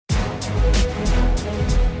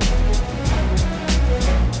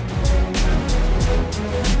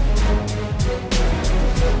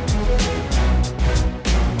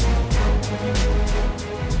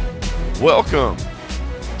Welcome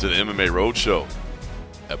to the MMA Roadshow,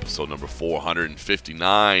 episode number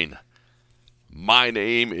 459. My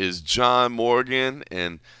name is John Morgan,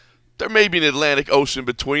 and there may be an Atlantic Ocean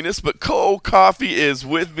between us, but Cold Coffee is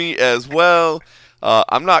with me as well.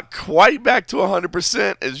 I'm not quite back to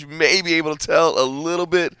 100%, as you may be able to tell a little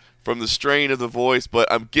bit from the strain of the voice,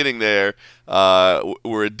 but I'm getting there.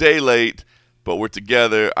 We're a day late, but we're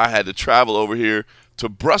together. I had to travel over here to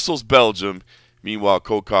Brussels, Belgium. Meanwhile,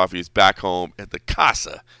 Cold Coffee is back home at the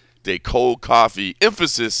Casa de Cold Coffee.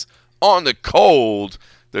 Emphasis on the cold.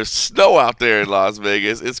 There's snow out there in Las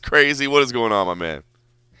Vegas. It's crazy. What is going on, my man?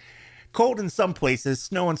 Cold in some places,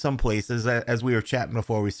 snow in some places. As we were chatting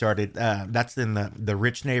before we started, that's in the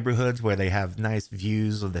rich neighborhoods where they have nice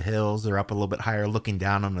views of the hills. They're up a little bit higher, looking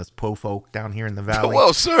down on us poor folk down here in the valley.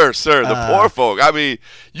 Well, sir, the poor folk. I mean,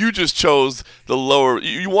 you just chose the lower.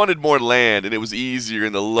 You wanted more land, and it was easier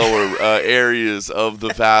in the lower areas of the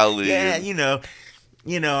valley. Yeah, you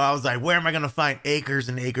know, I was like, where am I going to find acres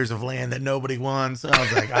and acres of land that nobody wants? So I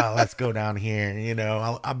was like, oh, let's go down here. You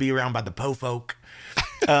know, I'll be around by the po folk.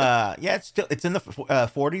 Yeah, it's in the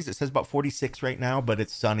 40s. It says about 46 right now, but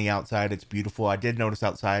it's sunny outside. It's beautiful. I did notice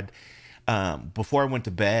outside before I went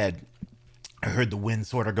to bed, I heard the wind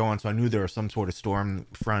sort of going, so I knew there was some sort of storm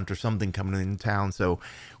front or something coming in town. So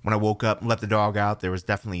when I woke up and let the dog out, there was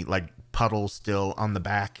definitely like puddles still on the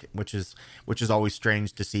back, which is always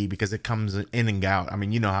strange to see because it comes in and out. I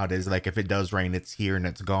mean, you know how it is. Like if it does rain, it's here and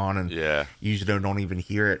it's gone, and yeah, you usually don't even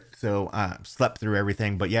hear it. So slept through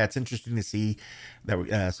everything, but yeah, it's interesting to see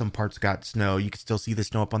that some parts got snow. You can still see the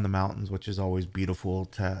snow up on the mountains, which is always beautiful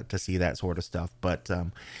to see that sort of stuff. But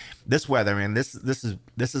this weather, man, this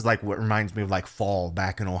is like what reminds me of like fall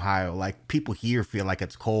back in Ohio. Like people here feel like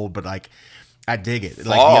it's cold, but like I dig it.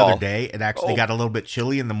 Like the other day, it actually got a little bit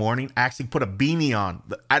chilly in the morning. I actually put a beanie on.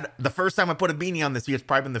 The first time I put a beanie on this year, it's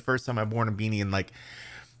probably been the first time I've worn a beanie in like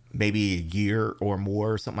maybe a year or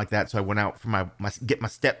more or something like that. So I went out for my get my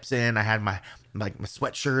steps in. I had my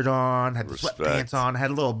sweatshirt on, had the sweatpants on,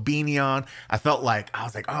 had a little beanie on. I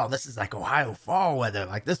was like, oh, this is like Ohio fall weather.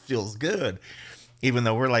 Like this feels good. Even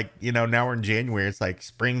though we're like, now we're in January, it's like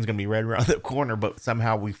spring's gonna be right around the corner, but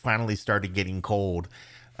somehow we finally started getting cold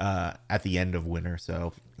at the end of winter.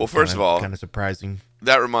 So well, first of all, kind of surprising.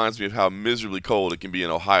 That reminds me of how miserably cold it can be in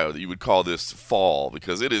Ohio that you would call this fall,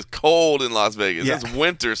 because it is cold in Las Vegas. Yeah. That's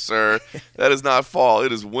winter, sir. That is not fall.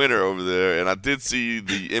 It is winter over there. And I did see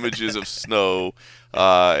the images of snow,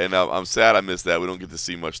 and I'm sad I missed that. We don't get to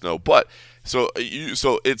see much snow. But so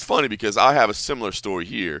it's funny because I have a similar story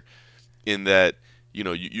here in that,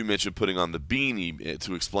 you mentioned putting on the beanie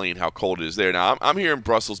to explain how cold it is there. Now, I'm here in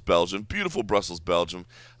Brussels, Belgium, beautiful Brussels, Belgium.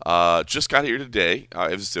 Just got here today.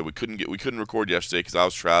 As I said, we couldn't record yesterday because I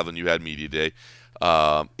was traveling. You had media day.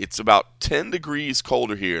 It's about 10 degrees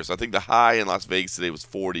colder here. So I think the high in Las Vegas today was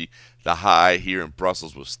 40. The high here in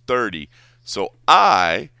Brussels was 30. So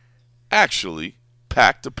I actually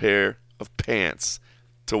packed a pair of pants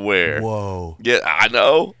to wear. Whoa. Yeah, I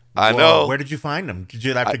know. I know. Where did you find them? Did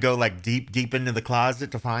you have to go like deep into the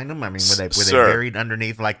closet to find them? I mean, were they buried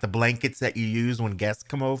underneath like the blankets that you use when guests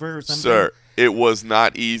come over or something? Sir, it was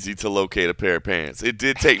not easy to locate a pair of pants. It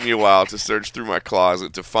did take me a while to search through my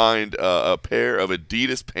closet to find a pair of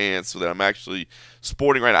Adidas pants that I'm actually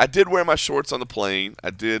sporting right now. I did wear my shorts on the plane. I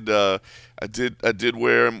did wear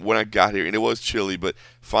them when I got here, and it was chilly. But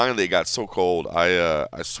finally, it got so cold,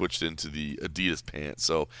 I switched into the Adidas pants.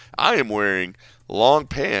 So I am wearing long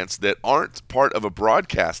pants that aren't part of a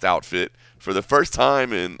broadcast outfit for the first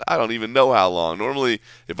time in I don't even know how long. Normally,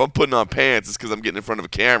 if I'm putting on pants, it's because I'm getting in front of a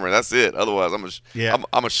camera. That's it. Otherwise,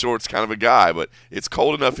 I'm a shorts kind of a guy. But it's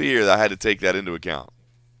cold enough here that I had to take that into account.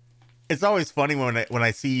 It's always funny when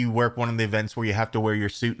I see you work one of the events where you have to wear your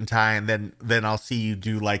suit and tie, and then I'll see you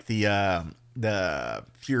do like the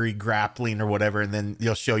Fury grappling or whatever, and then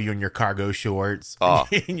you'll show you in your cargo shorts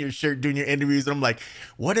in your shirt doing your interviews, and I'm like,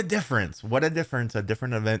 what a difference a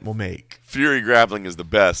different event will make. Fury grappling is the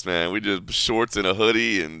best, man. We just shorts and a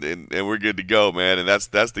hoodie and we're good to go, man. And that's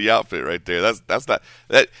the outfit right there.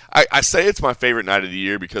 I say it's my favorite night of the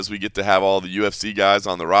year because we get to have all the UFC guys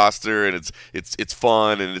on the roster, and it's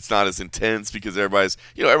fun, and it's not as intense because everybody's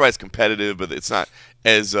competitive, but it's not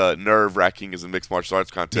as nerve-wracking as a mixed martial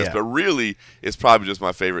arts contest. Yeah. But really, it's probably just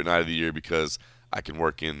my favorite night of the year because I can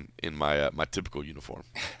work in my typical uniform.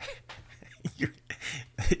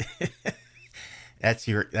 That's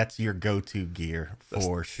your go-to gear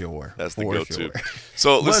for sure. That's the go-to. Sure.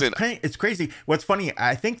 So listen, it's crazy. What's funny,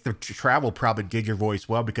 I think the travel probably did your voice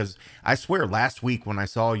well because I swear last week when I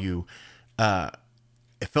saw you,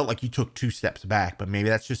 it felt like you took 2 steps back, but maybe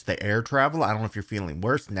that's just the air travel. I don't know if you're feeling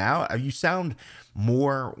worse now. You sound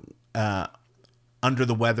more under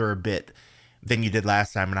the weather a bit than you did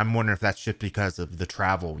last time, and I'm wondering if that's just because of the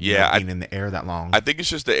travel, Yeah, being in the air that long. I think it's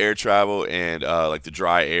just the air travel and like the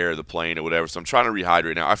dry air, the plane or whatever. So I'm trying to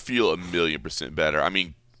rehydrate now. I feel 1,000,000% better. I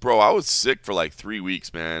mean, bro, I was sick for like 3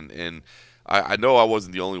 weeks, man, and I know I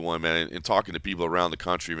wasn't the only one, man. And talking to people around the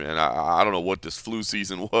country, man, I don't know what this flu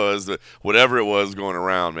season was, whatever it was going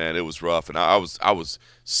around, man. It was rough, and I was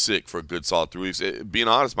sick for a good solid 3 weeks. Being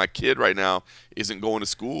honest, my kid right now isn't going to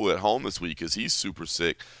school at home this week because he's super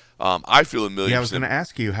sick. I feel 1,000,000%. Yeah, I was going to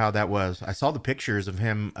ask you how that was. I saw the pictures of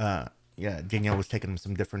him. Yeah, Danielle was taking him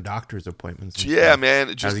some different doctor's appointments. Yeah, stuff. man.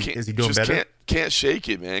 It just Is he doing better? Can't shake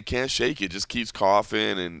it, man. Can't shake it. Just keeps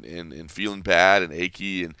coughing and feeling bad and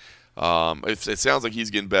achy. And it sounds like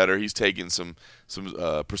he's getting better. He's taking some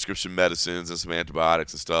prescription medicines and some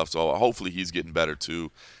antibiotics and stuff. So hopefully he's getting better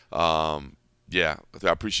too. Yeah, I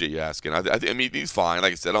appreciate you asking. I mean, he's fine.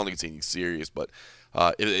 Like I said, I don't think it's anything serious. But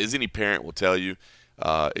as any parent will tell you,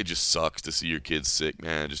 it just sucks to see your kids sick,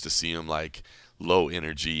 man. Just to see them like low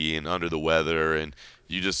energy and under the weather, and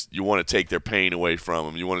you want to take their pain away from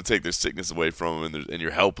them. You want to take their sickness away from them, and you're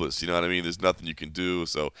helpless. You know what I mean? There's nothing you can do.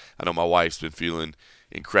 So I know my wife's been feeling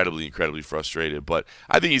incredibly frustrated, but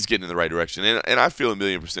I think he's getting in the right direction, and I feel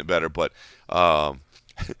 1,000,000% better. But I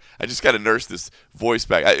just got to nurse this voice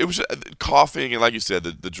back. It was coughing, and like you said,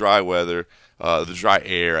 the dry weather, the dry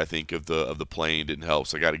air. I think of the plane didn't help,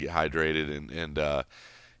 so I got to get hydrated and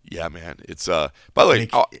yeah, man. It's by the way,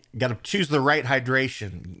 got to choose the right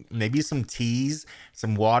hydration. Maybe some teas,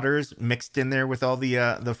 some waters mixed in there with all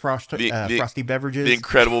the frosty beverages. The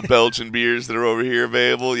incredible Belgian beers that are over here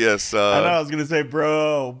available. Yes. I know. I was gonna say,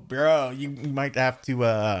 bro, you might have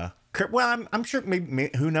to. Well, I'm sure. Maybe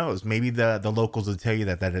who knows? Maybe the locals will tell you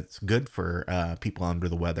that it's good for people under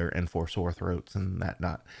the weather and for sore throats and that.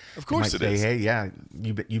 Not. Of course, it is. Hey, yeah,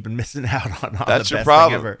 you've been missing out on that's the your best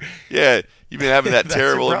problem. thing ever. Yeah, you've been having that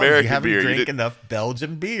terrible American you haven't beer. Drank enough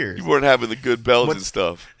Belgian beers. You weren't having the good Belgian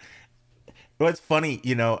stuff. Well, it's funny,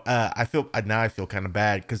 I feel kind of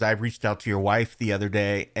bad because I reached out to your wife the other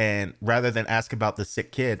day, and rather than ask about the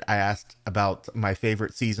sick kid, I asked about my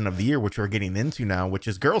favorite season of the year, which we're getting into now, which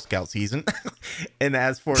is Girl Scout season. And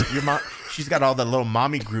as for your mom, she's got all the little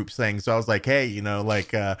mommy groups things. So I was like, hey, who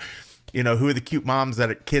are the cute moms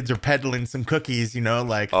that kids are peddling some cookies, oh,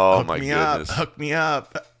 my goodness. Hook me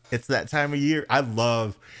up. It's that time of year.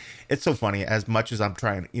 It's so funny. As much as I'm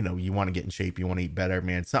trying, you want to get in shape, you want to eat better,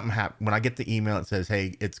 man. Something happened when I get the email. It says,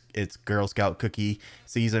 "Hey, it's Girl Scout cookie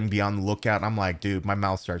season. Be on the lookout." I'm like, dude, my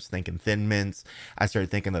mouth starts thinking Thin Mints. I started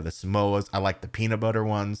thinking of the Samoas. I like the peanut butter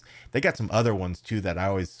ones. They got some other ones too that I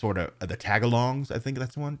always sort of the Tagalongs. I think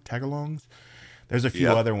that's one Tagalongs. There's a few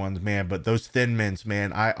other ones, man, but those Thin Mints,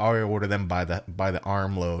 man, I order them by the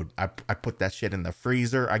armload. I put that shit in the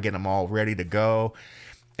freezer. I get them all ready to go.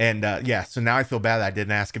 And so now I feel bad that I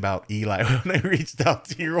didn't ask about Eli when I reached out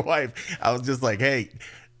to your wife. I was just like, hey,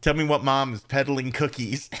 tell me what mom is peddling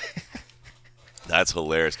cookies. That's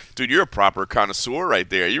hilarious. Dude, you're a proper connoisseur right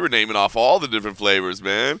there. You were naming off all the different flavors,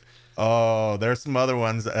 man. Oh, there's some other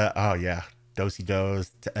ones. Oh, yeah.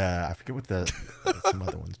 Do-si-dos. I forget what some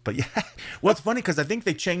other ones. But yeah. Well, it's funny because I think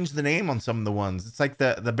they changed the name on some of the ones. It's like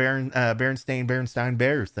the Berenstain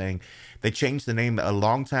Bears thing. They changed the name a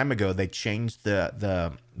long time ago. They changed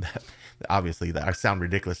the obviously, I sound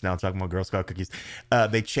ridiculous now talking about Girl Scout cookies.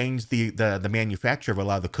 They changed the manufacturer of a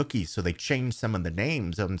lot of the cookies. So they changed some of the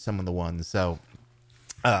names on some of the ones. So,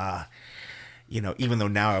 even though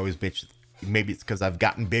now I always bitch, maybe it's because I've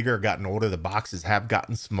gotten bigger, gotten older. The boxes have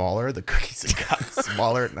gotten smaller. The cookies have gotten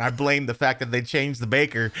smaller. And I blame the fact that they changed the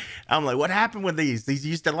baker. I'm like, what happened with these? These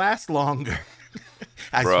used to last longer.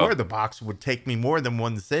 I swear the box would take me more than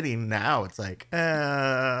one sitting. Now it's like,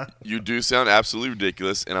 You do sound absolutely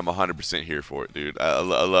ridiculous, and I'm 100% here for it, dude. I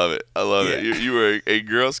love it. I love it. You are a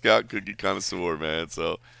Girl Scout cookie connoisseur, man.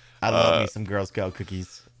 So I love me some Girl Scout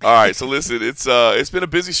cookies. All right, so listen, it's been a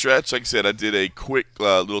busy stretch. Like I said, I did a quick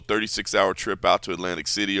little 36-hour trip out to Atlantic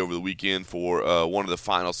City over the weekend for one of the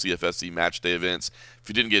final CFFC match day events. If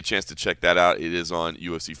you didn't get a chance to check that out, it is on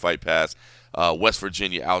UFC Fight Pass. West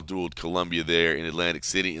Virginia outdueled Columbia there in Atlantic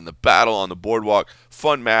City in the battle on the boardwalk.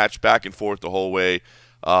 Fun match, back and forth the whole way.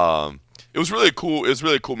 It was really cool. It was a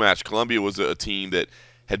really cool match. Columbia was a team that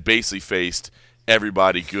had basically faced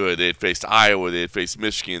everybody good. They had faced Iowa, they had faced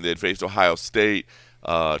Michigan, they had faced Ohio State.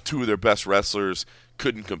 Two of their best wrestlers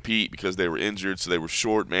couldn't compete because they were injured, so they were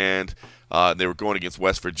short-manned. They were going against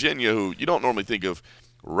West Virginia, who you don't normally think of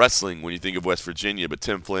wrestling when you think of West Virginia, but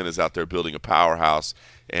Tim Flynn is out there building a powerhouse,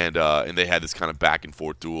 and they had this kind of back and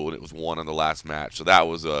forth duel, and it was won on the last match. So that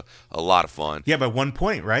was a lot of fun. Yeah, by 1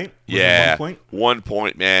 point, right? Was yeah, it 1 point. 1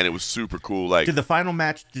 point, man. It was super cool. Like, did the final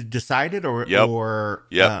match decide it, or Yep. or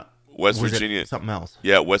Yep. West was Virginia, it something else?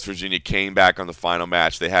 Yeah, West Virginia came back on the final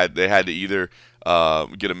match. They had to either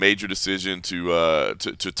get a major decision to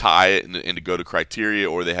tie it and to go to criteria,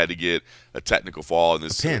 or they had to get a technical fall. And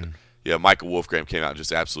this A pin. Yeah, Michael Wolfgram came out and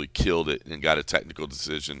just absolutely killed it and got a technical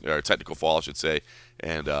decision, or a technical fall, I should say,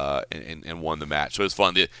 and won the match. So it was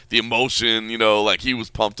fun. The emotion, like he was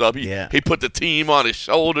pumped up. He put the team on his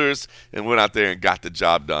shoulders and went out there and got the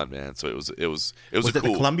job done, man. So it was Was it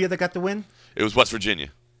cool. the Columbia that got the win? It was West Virginia.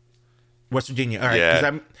 West Virginia. All right. Yeah.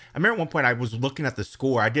 Because I remember at one point I was looking at the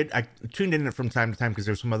score. I tuned in from time to time because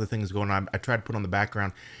there's some other things going on. I tried to put on the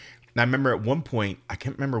background. And I remember at one point, I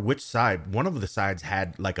can't remember which side, one of the sides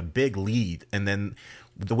had like a big lead. And then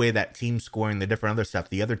the way that team scoring, the different other stuff,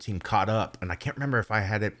 the other team caught up. And I can't remember if I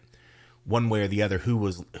had it one way or the other who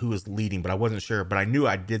was leading, but I wasn't sure. But I knew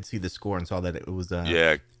I did see the score and saw that it was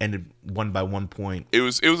ended won by 1 point. It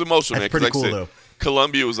was emotional, That's man. pretty cool, though.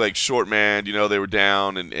 Columbia was like short man, they were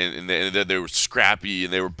down and they were scrappy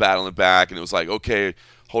and they were battling back, and it was like, okay,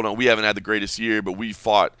 hold on, we haven't had the greatest year, but we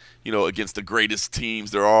fought, against the greatest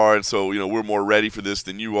teams there are, and so, we're more ready for this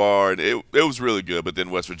than you are, and it was really good. But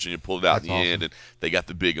then West Virginia pulled it out in the end, and they got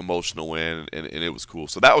the big emotional win, and it was cool.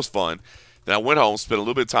 So that was fun. Then I went home, spent a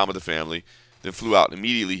little bit of time with the family, then flew out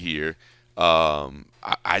immediately here.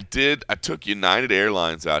 I took United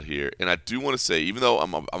Airlines out here, and I do want to say, even though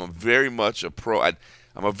I'm a very much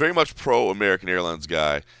pro American Airlines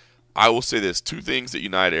guy, I will say this: two things that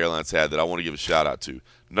United Airlines had that I want to give a shout out to.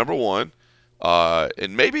 Number one,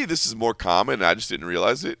 and maybe this is more common, and I just didn't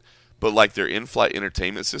realize it, but like their in-flight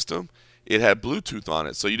entertainment system, it had Bluetooth on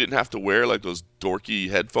it, so you didn't have to wear like those dorky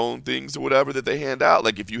headphone things or whatever that they hand out.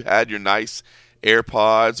 Like if you had your nice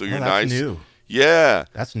AirPods or your nice new. Yeah.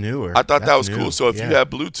 That's newer. I thought that was new. cool. So if you have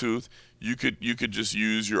Bluetooth, you could just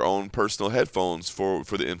use your own personal headphones for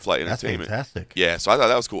the in-flight entertainment. That's fantastic. Yeah, so I thought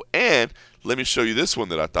that was cool. And let me show you this one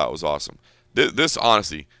that I thought was awesome. This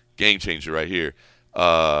honestly, game changer right here.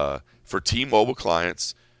 For T-Mobile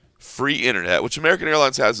clients, free internet, which American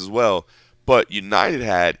Airlines has as well, but United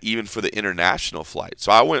had even for the international flight.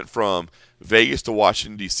 So I went from Vegas to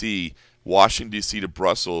Washington, D.C., Washington, D.C. to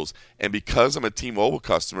Brussels, and because I'm a T-Mobile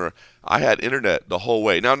customer, I had internet the whole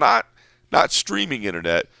way. Now, not streaming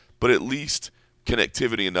internet, but at least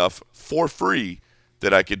connectivity enough for free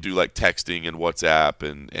that I could do like texting and WhatsApp,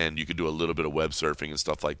 and you could do a little bit of web surfing and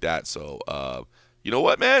stuff like that. So, you know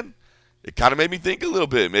what, man? It kind of made me think a little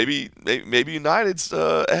bit. Maybe United's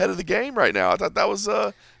ahead of the game right now. I thought those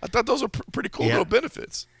are pretty cool little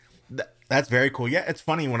benefits. That's very cool. Yeah, it's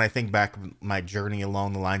funny when I think back my journey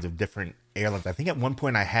along the lines of different airlines. I think at one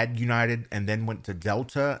point I had United and then went to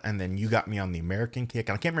Delta, and then you got me on the American kick.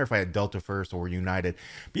 And I can't remember if I had Delta first or United.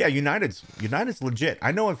 But yeah, United's legit.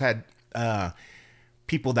 I know I've had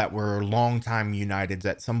people that were longtime Uniteds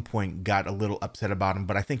at some point got a little upset about them,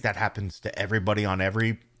 but I think that happens to everybody on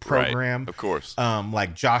every program. Right, of course.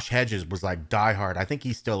 Like Josh Hedges was like diehard. I think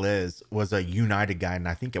he still was a United guy, and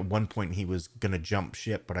I think at one point he was gonna jump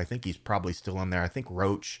ship, but I think he's probably still on there. I think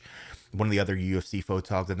Roach, one of the other UFC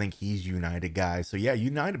photogs, I think he's United guy. So yeah,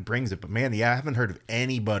 United brings it. But man, yeah, I haven't heard of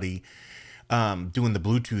anybody doing the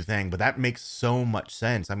Bluetooth thing, but that makes so much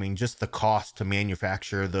sense. I mean, just the cost to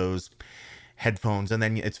manufacture those headphones, and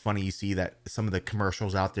then it's funny, you see that some of the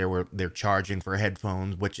commercials out there where they're charging for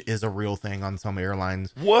headphones, which is a real thing on some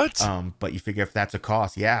airlines. What? But you figure if that's a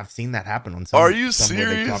cost, yeah, I've seen that happen on some. Are you some serious?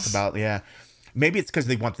 where they talk about, yeah. Maybe it's because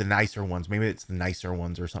they want the nicer ones. Maybe it's the nicer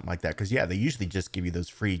ones or something like that. Because yeah, they usually just give you those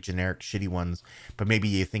free generic shitty ones. But maybe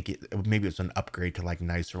you think maybe it's an upgrade to like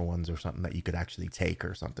nicer ones or something that you could actually take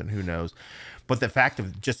or something. Who knows? But the fact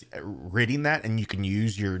of just reading that, and you can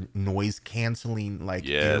use your noise canceling like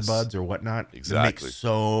earbuds or whatnot. Exactly. It makes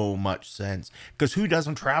so much sense. Because who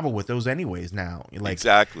doesn't travel with those anyways now? Like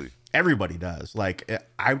exactly. Everybody does. Like,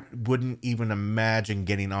 I wouldn't even imagine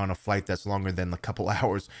getting on a flight that's longer than a couple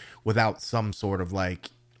hours without some sort of like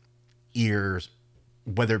ears,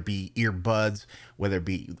 whether it be earbuds, whether it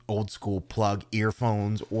be old school plug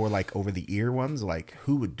earphones or like over the ear ones. Like,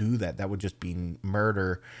 who would do that? That would just be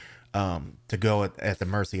murder. To go at the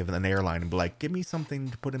mercy of an airline and be like, give me something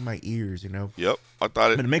to put in my ears, you know? Yep. I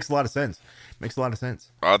thought But it makes a lot of sense.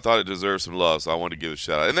 I thought it deserved some love, so I wanted to give it a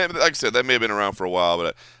shout out. And then, like I said, that may have been around for a while,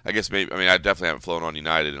 but I guess I definitely haven't flown on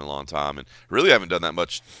United in a long time, and really haven't done that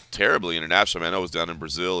much terribly international. I mean, I was down in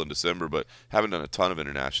Brazil in December, but haven't done a ton of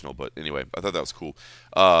international. But anyway, I thought that was cool.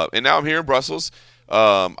 And now I'm here in Brussels.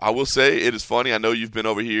 I will say it is funny. I know you've been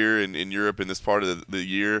over here in Europe in this part of the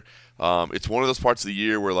year. It's one of those parts of the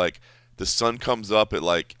year where like the sun comes up at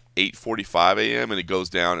like 8:45 a.m. and it goes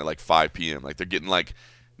down at like 5 p.m. Like they're getting like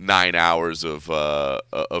 9 hours of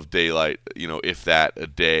daylight, if that a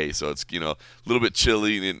day. So it's a little bit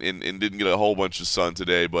chilly and didn't get a whole bunch of sun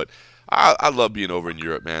today. But I love being over in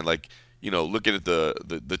Europe, man. Like looking at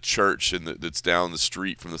the church that's down the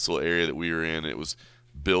street from this little area that we were in. It was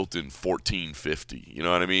built in 1450. You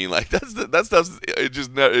know what I mean? Like that stuff.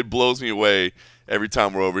 It blows me away every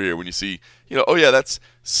time we're over here when you see, oh yeah, that's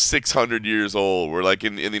 600 years old. We're like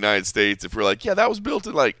in the United States, if we're like, yeah, that was built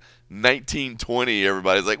in like 1920,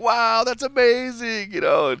 everybody's like, wow, that's amazing,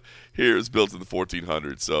 and here it's built in the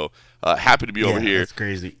 1400s. So happy to be over here. That's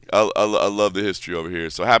crazy. I love the history over here.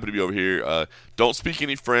 So happy to be over here. Don't speak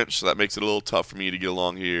any French, so that makes it a little tough for me to get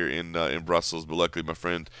along here in Brussels. But luckily, my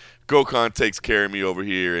friend Gokhan takes care of me over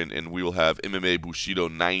here, and we will have MMA Bushido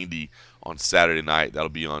 90 on Saturday night. That'll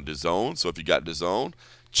be on DAZN. So if you got DAZN,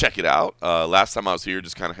 check it out. Last time I was here,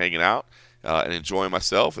 just kind of hanging out and enjoying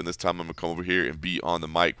myself, and this time I'm gonna come over here and be on the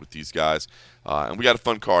mic with these guys. And we got a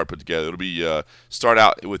fun card put together. It'll be start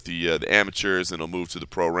out with the amateurs, and it'll move to the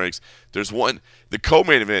pro ranks. There's one. The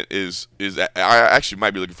co-main event is I actually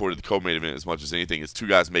might be looking forward to the co-main event as much as anything. It's two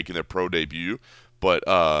guys making their pro debut, but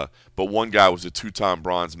one guy was a two-time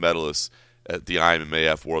bronze medalist at the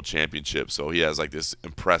IMMAF World Championship, so he has like this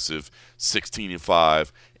impressive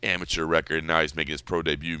 16-5 amateur record, and now he's making his pro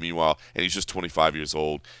debut. Meanwhile, and he's just 25 years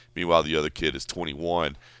old. Meanwhile, the other kid is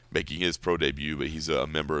 21, making his pro debut, but he's a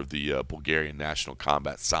member of the Bulgarian national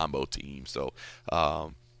combat sambo team. So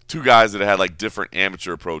two guys that had like different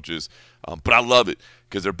amateur approaches, but I love it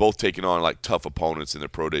because they're both taking on like tough opponents in their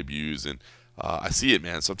pro debuts, and I see it,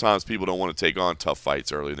 man. Sometimes people don't want to take on tough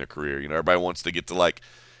fights early in their career. Everybody wants to get to like,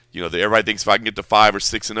 everybody thinks if I can get to 5 or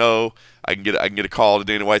 6-0, I can get a call to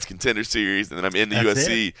Dana White's Contender Series, and then I'm in the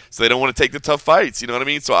UFC. So they don't want to take the tough fights. You know what I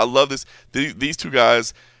mean? So I love this. These two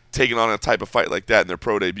guys taking on a type of fight like that in their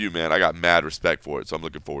pro debut, man. I got mad respect for it, so I'm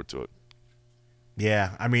looking forward to it.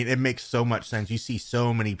 Yeah, I mean, it makes so much sense. You see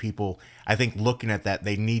so many people, I think, looking at that.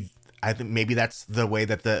 I think maybe that's the way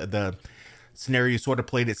that the scenario sort of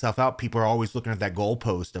played itself out. People are always looking at that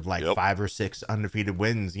goalpost of like 5 or 6 undefeated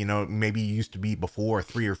wins. Maybe it used to be before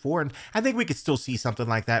 3 or 4, and I think we could still see something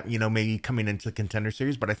like that. Maybe coming into the Contender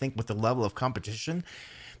Series, but I think with the level of competition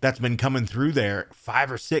that's been coming through there,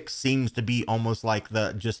 5 or 6 seems to be almost like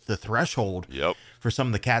the threshold for some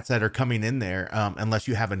of the cats that are coming in there, unless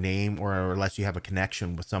you have a name or unless you have a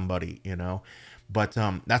connection with somebody, But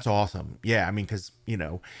that's awesome. Yeah, I mean, because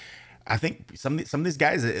I think some of these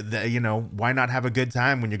guys, why not have a good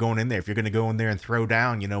time when you're going in there? If you're going to go in there and throw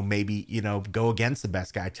down, maybe, go against the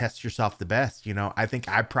best guy, test yourself the best. I think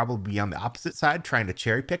I'd probably be on the opposite side trying to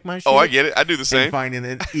cherry pick my shit. Oh, I get it. I do the same. Finding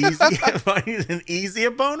an easy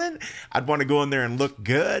opponent. I'd want to go in there and look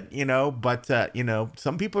good, but,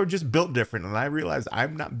 some people are just built different. And I realize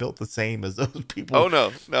I'm not built the same as those people. Oh,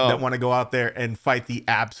 no. That want to go out there and fight the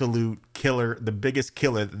absolute killer, the biggest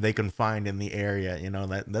killer that they can find in the area.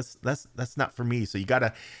 That's not for me. So you got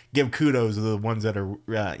to give kudos to the ones that are,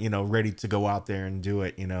 ready to go out there and do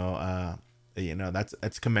it.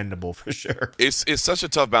 That's commendable for sure. It's such a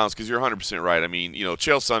tough balance because you're 100% right. I mean,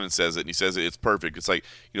 Chael Sonnen says it, and he says it's perfect. It's like,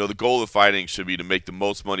 the goal of fighting should be to make the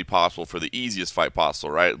most money possible for the easiest fight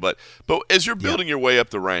possible, right? But as you're building your way up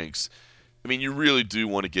the ranks, I mean, you really do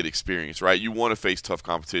want to get experience, right? You want to face tough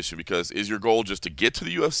competition because is your goal just to get to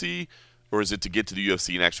the UFC, or is it to get to the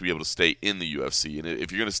UFC and actually be able to stay in the UFC? And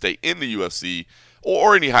if you're going to stay in the UFC,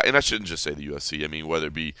 or any high, and I shouldn't just say the UFC, I mean, whether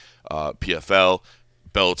it be PFL,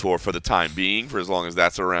 Bellator for the time being, for as long as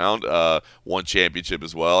that's around, one championship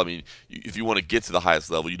as well. I mean, if you want to get to the highest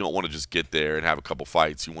level, you don't want to just get there and have a couple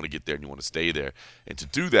fights. You want to get there and you want to stay there. And to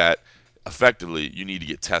do that effectively, you need to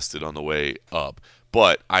get tested on the way up.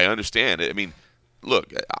 But I understand it. I mean,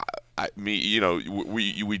 look,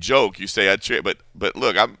 we joke. You say but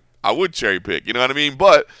look, I would cherry pick. You know what I mean?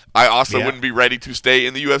 But I also wouldn't be ready to stay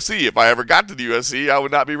in the UFC. If I ever got to the UFC, I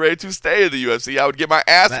would not be ready to stay in the UFC. I would get my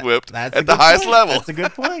ass whipped at the highest level. That's a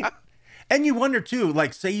good point. And you wonder too,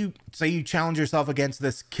 like say you challenge yourself against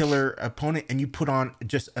this killer opponent and you put on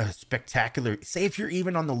just a spectacular, say if you're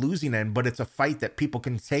even on the losing end, but it's a fight that people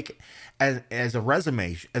can take as a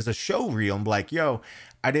resume, as a show reel, and be like, yo,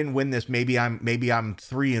 I didn't win this. Maybe I'm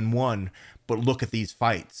 3-1, but look at these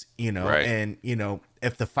fights, right. And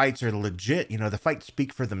if the fights are legit, the fights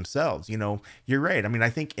speak for themselves. You're right. I mean, I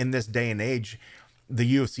think in this day and age,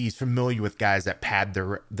 the UFC is familiar with guys that pad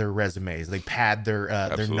their resumes, they pad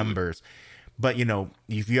their numbers. But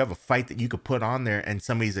if you have a fight that you could put on there and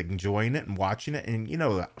somebody's enjoying it and watching it, and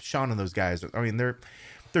Sean and those guys, I mean, they're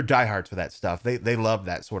diehards for that stuff. They love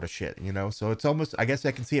that sort of shit, So it's almost, I guess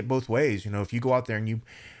I can see it both ways. If you go out there and you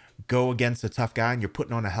go against a tough guy and you're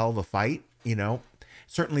putting on a hell of a fight,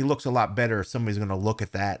 certainly looks a lot better if somebody's going to look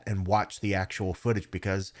at that and watch the actual footage,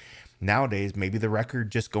 because nowadays maybe the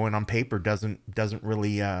record just going on paper doesn't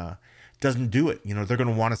really doesn't do it. They're going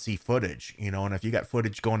to want to see footage, and if you got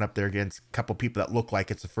footage going up there against a couple people that look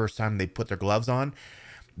like it's the first time they put their gloves on,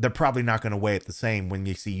 they're probably not going to weigh it the same when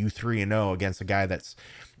you see you 3-0 against a guy that's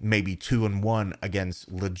maybe 2-1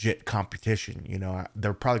 against legit competition.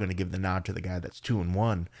 They're probably going to give the nod to the guy that's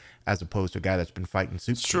 2-1 as opposed to a guy that's been fighting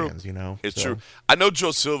soup cans. It's true. I know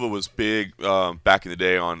Joe Silva was big back in the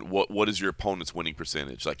day on what is your opponent's winning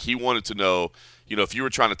percentage. Like, he wanted to know, if you were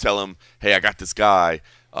trying to tell him, hey, I got this guy,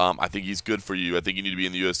 I think he's good for you, I think you need to be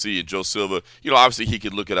in the UFC. And Joe Silva, obviously he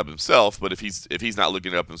could look it up himself, but if he's not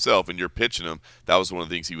looking it up himself and you're pitching him, that was one of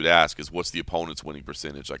the things he would ask is, what's the opponent's winning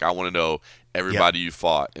percentage? Like, I want to know everybody you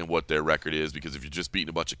fought and what their record is, because if you're just beating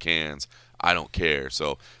a bunch of cans, I don't care.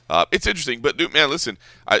 So it's interesting. But, dude, man, listen,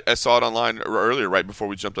 I saw it online earlier right before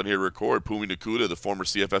we jumped on here to record. Pumi Nakuda, the former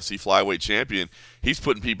CFFC flyweight champion, he's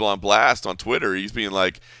putting people on blast on Twitter. He's being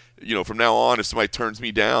like, from now on, if somebody turns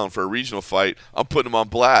me down for a regional fight, I'm putting them on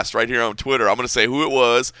blast right here on Twitter. I'm going to say who it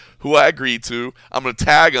was, who I agreed to. I'm going to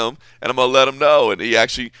tag them, and I'm going to let them know. And he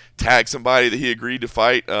actually tagged somebody that he agreed to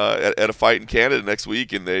fight at a fight in Canada next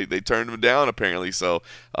week, and they turned him down apparently. So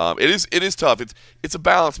it is tough. It's a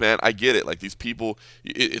balance, man. I get it. Like, these people,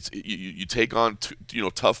 you take on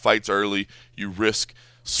tough fights early. You risk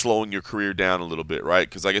slowing your career down a little bit, right?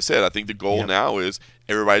 Because like I said, I think the goal now is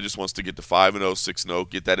everybody just wants to get to 5-0, 6-0,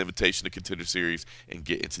 get that invitation to Contender Series, and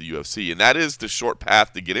get into the UFC. And that is the short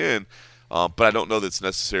path to get in, but I don't know that's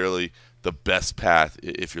necessarily the best path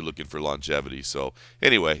if you're looking for longevity. So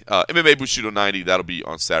anyway, MMA Bushido 90, that'll be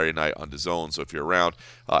on Saturday night on DAZN, so if you're around.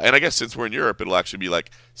 And I guess since we're in Europe, it'll actually be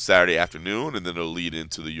like Saturday afternoon, and then it'll lead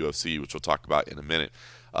into the UFC, which we'll talk about in a minute.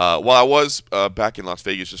 While I was back in Las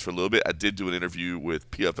Vegas just for a little bit, I did do an interview with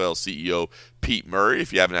PFL CEO Pete Murray.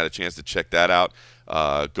 If you haven't had a chance to check that out,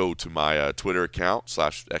 go to my Twitter account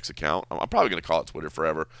 /X account. I'm probably going to call it Twitter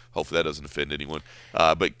forever. Hopefully that doesn't offend anyone.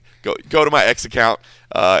 But go to my X account,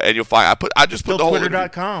 and you'll find I just put the whole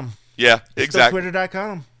Twitter.com. Yeah, exactly.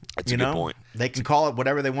 Twitter.com. That's a good point. They can call it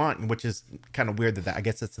whatever they want, which is kind of weird that I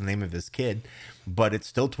guess that's the name of his kid, but it's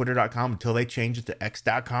still Twitter.com until they change it to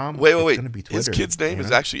X.com. Wait. His kid's name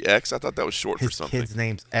is actually X? I thought that was short for something. His kid's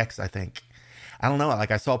name's X, I think. I don't know.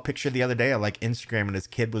 Like, I saw a picture the other day of like Instagram, and his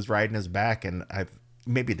kid was riding his back, and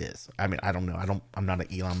maybe it is. I mean, I don't know. I'm not an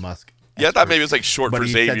Elon Musk expert, I thought maybe it was like short for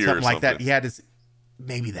Xavier said something or like that. He had his.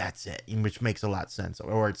 Maybe that's it, which makes a lot of sense.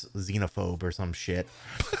 Or it's xenophobe or some shit.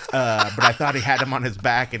 But I thought he had him on his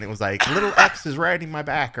back, and it was like, little X is riding my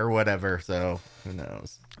back or whatever. So who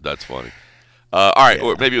knows? That's funny. All right,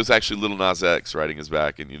 or maybe it was actually Lil Nas X riding his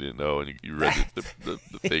back, and you didn't know, and you read the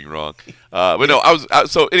thing wrong. But no,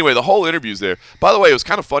 so anyway, the whole interview's there. By the way, it was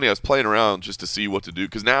kind of funny. I was playing around just to see what to do,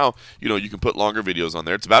 because now, you can put longer videos on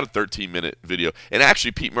there. It's about a 13-minute video. And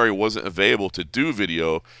actually, Pete Murray wasn't available to do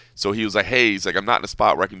video, so he was like, hey, I'm not in a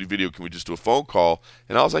spot where I can do video. Can we just do a phone call?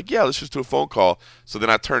 And I was like, yeah, let's just do a phone call. So then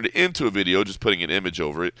I turned it into a video, just putting an image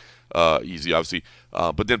over it. Easy, obviously,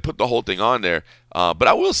 but then put the whole thing on there. But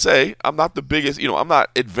I will say, I'm not the biggest, I'm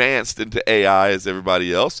not advanced into AI as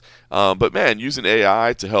everybody else. But man, using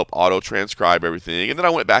AI to help auto-transcribe everything, and then I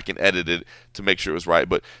went back and edited it to make sure it was right.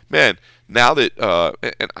 But man, now that,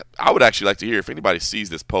 and I would actually like to hear if anybody sees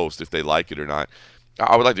this post, if they like it or not.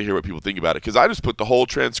 I would like to hear what people think about it, because I just put the whole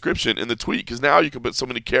transcription in the tweet, because now you can put so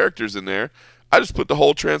many characters in there. I just put the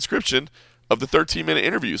whole transcription of the 13-minute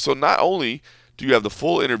interview. So not only do you have the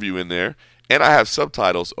full interview in there, and I have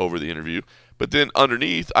subtitles over the interview, but then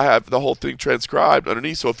underneath I have the whole thing transcribed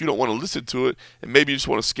underneath. So if you don't want to listen to it, and maybe you just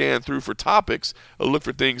want to scan through for topics or look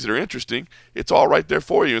for things that are interesting, it's all right there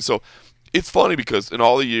for you. And so it's funny, because in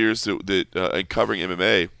all the years that in covering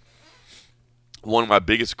MMA, one of my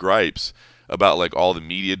biggest gripes about like all the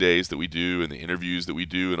media days that we do and the interviews that we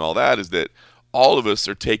do and all that is that all of us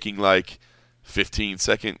are taking like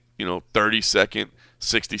 15-second, 30-second,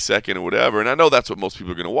 60-second or whatever. And I know that's what most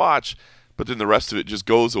people are going to watch, but then the rest of it just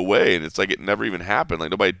goes away, and it's like it never even happened.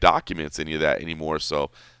 Like, nobody documents any of that anymore.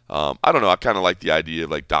 So I don't know. I kind of like the idea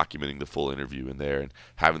of like documenting the full interview in there and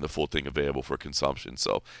having the full thing available for consumption.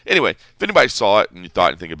 So anyway, if anybody saw it and you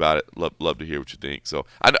thought anything about it, love to hear what you think. So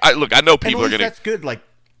I know people are going to. That's good. Like,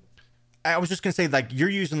 I was just going to say, like, you're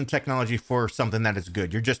using the technology for something that is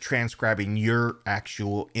good. You're just transcribing your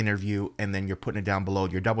actual interview, and then you're putting it down below.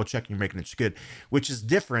 You're double checking, you're making it good, which is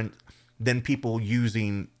different than people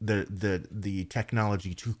using the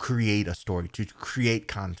technology to create a story, to create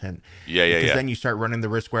content. Because then you start running the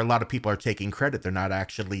risk where a lot of people are taking credit. They're not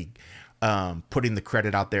actually putting the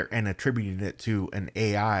credit out there and attributing it to an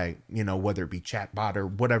AI, whether it be chatbot or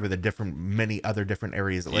whatever many other different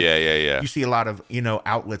areas. Like, you see a lot of,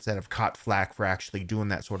 outlets that have caught flack for actually doing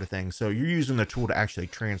that sort of thing. So you're using the tool to actually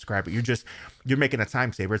transcribe it. You're making a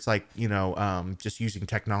time saver. It's like, just using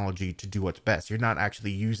technology to do what's best. You're not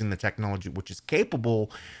actually using the technology, which is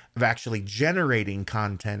capable of actually generating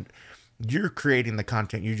content. You're creating the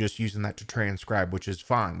content. You're just using that to transcribe, which is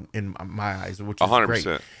fine in my eyes, which is 100%. Great.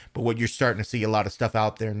 But what you're starting to see a lot of stuff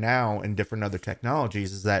out there now in different other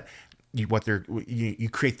technologies is that you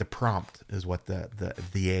create the prompt is what the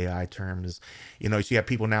AI term is. So you have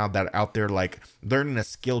people now that are out there like learning a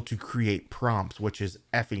skill to create prompts, which is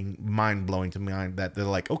effing mind blowing to me. That they're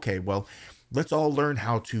like, okay, well, let's all learn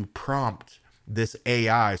how to prompt this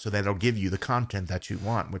AI so that it'll give you the content that you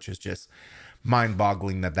want, which is just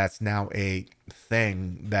mind-boggling that that's now a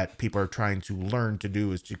thing that people are trying to learn to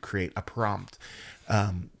do, is to create a prompt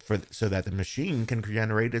so that the machine can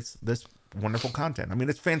generate this wonderful content. I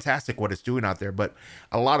mean, it's fantastic what it's doing out there, but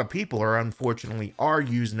a lot of people are unfortunately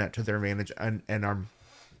using it to their advantage and are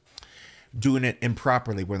doing it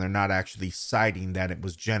improperly, where they're not actually citing that it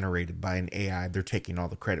was generated by an AI. They're taking all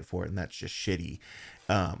the credit for it, and that's just shitty.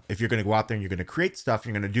 If you're going to go out there and you're going to create stuff,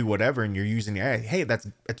 you're going to do whatever, and you're using AI, hey,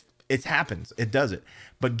 it happens. It does it.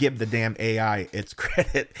 But give the damn AI its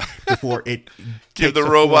credit before it give the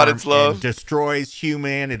robot its love and destroys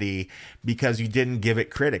humanity because you didn't give it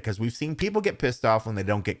credit. Because we've seen people get pissed off when they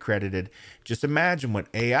don't get credited. Just imagine what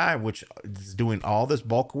AI, which is doing all this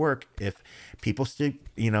bulk work, if people still,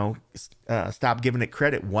 stop giving it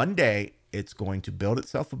credit, one day it's going to build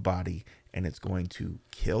itself a body and it's going to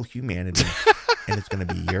kill humanity. And it's going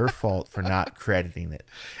to be your fault for not crediting it.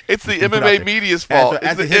 It's the MMA media's fault.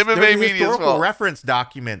 It's the MMA media's fault. Reference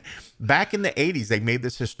document. Back in the 80s, they made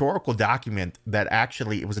this historical document that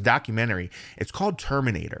it was a documentary. It's called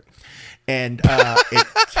Terminator. And it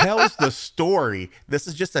tells the story. This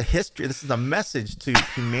is just a history. This is a message to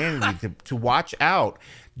humanity to watch out.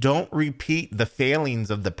 Don't repeat the failings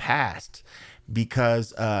of the past.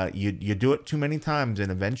 Because you do it too many times, and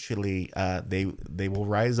eventually they will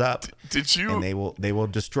rise up. Did you? And they will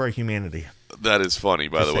destroy humanity. That is funny,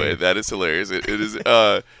 by the way. That is hilarious. It is.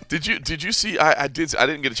 Did you see? I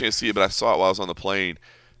didn't get a chance to see it, but I saw it while I was on the plane.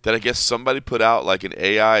 That I guess somebody put out like an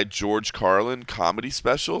AI George Carlin comedy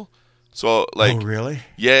special. So like, oh really?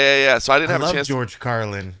 Yeah. So I didn't have a chance. George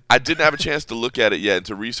Carlin. I didn't have a chance to look at it yet and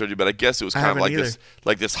to research it, but I guess it was kind of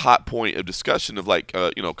like this hot point of discussion of like,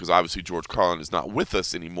 because obviously George Carlin is not with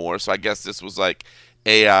us anymore. So I guess this was like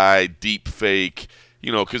AI deep fake,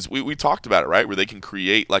 because we talked about it, right? Where they can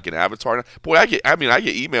create like an avatar. Boy, I get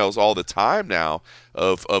emails all the time now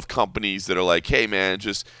of companies that are like, hey man,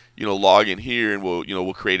 just log in here and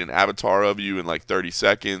we'll create an avatar of you in like 30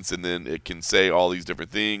 seconds, and then it can say all these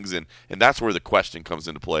different things, and that's where the question comes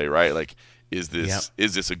into play, right? Like, is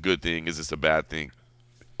this a good thing? Is this a bad thing?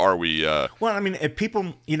 Are we well, I mean, if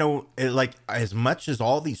people, like, as much as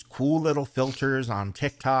all these cool little filters on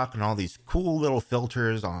TikTok and all these cool little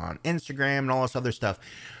filters on Instagram and all this other stuff,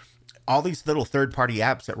 all these little third-party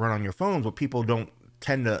apps that run on your phones, but people don't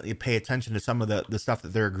tend to pay attention to some of the stuff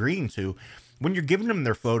that they're agreeing to. When you're giving them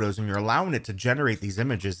their photos and you're allowing it to generate these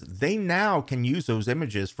images, they now can use those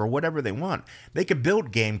images for whatever they want. They could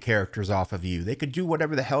build game characters off of you. They could do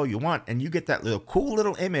whatever the hell you want. And you get that little cool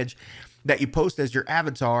little image that you post as your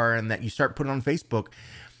avatar and that you start putting on Facebook.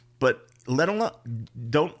 But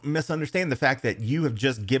don't misunderstand the fact that you have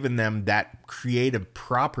just given them that creative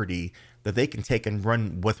property that they can take and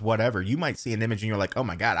run with whatever. You might see an image and you're like, oh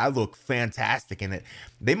my God, I look fantastic in it.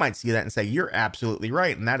 They might see that and say, you're absolutely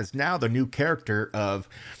right. And that is now the new character of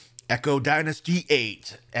Echo Dynasty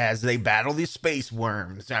 8 as they battle these space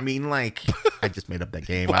worms. I mean, like, I just made up that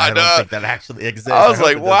game. I don't think that actually exists. I was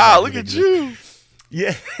like, wow, look at you.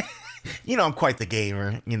 Yeah. I'm quite the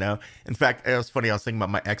gamer, In fact, it was funny. I was thinking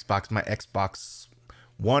about my Xbox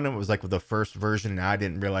One, it was like the first version. And I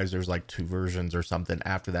didn't realize there's like two versions or something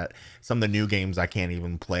after that. Some of the new games I can't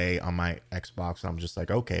even play on my Xbox. And I'm just like,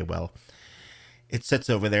 okay, well, it sits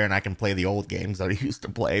over there and I can play the old games that I used to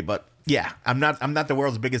play. But yeah, I'm not the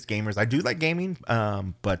world's biggest gamers. I do like gaming,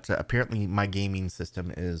 but apparently my gaming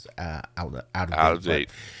system is out of date.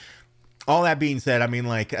 All that being said, I mean,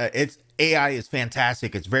 like, AI is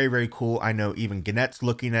fantastic. It's very, very cool. I know even Gannett's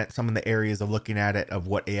looking at some of the areas of looking at it, of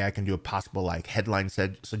what AI can do, possible like headline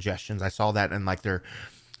suggestions. I saw that in like their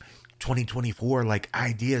 2024 like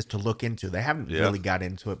ideas to look into. They haven't really got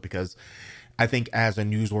into it because I think as a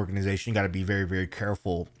news organization, you got to be very, very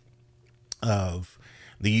careful of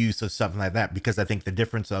the use of something like that, because I think the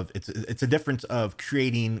difference of it's a difference of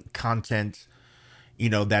creating content,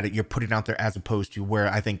 that you're putting out there, as opposed to where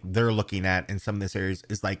I think they're looking at in some of this areas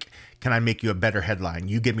is like, can I make you a better headline?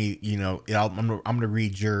 You give me, I'm gonna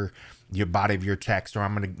read your body of your text, or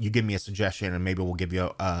you give me a suggestion, and maybe we'll give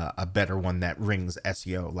you a better one that rings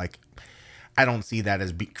SEO. Like, I don't see that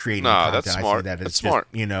as creating Nah, content. that's I see smart. that as That's just, smart.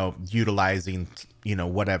 utilizing,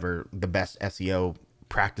 whatever the best SEO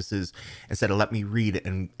practices, instead of let me read it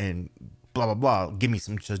and blah, blah, blah, give me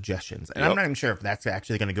some suggestions. And I'm Yep. not even sure if that's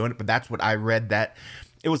actually going to go in it, but that's what I read, that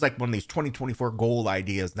it was like one of these 2024 goal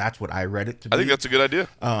ideas. That's what I read it to I think be. that's a good idea.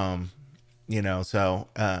 So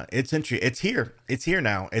it's interesting. It's here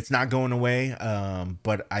now. It's not going away.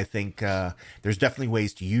 But I think there's definitely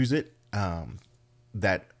ways to use it.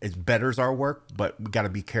 That it betters our work, but we got to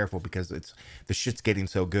be careful, because the shit's getting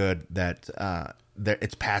so good that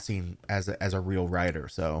it's passing as a real writer.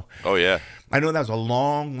 So Oh yeah. I know that was a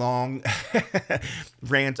long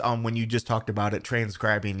rant on when you just talked about it,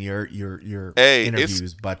 transcribing your Hey,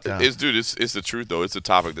 interviews, but it's the truth though. It's a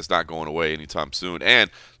topic that's not going away anytime soon. And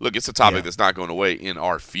look, it's a topic yeah. that's not going away in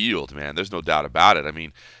our field, man. There's no doubt about it. I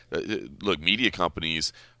mean, look, media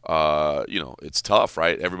companies, it's tough,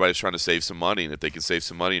 right? Everybody's trying to save some money, and if they can save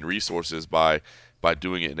some money and resources by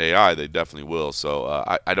doing it in AI, they definitely will. So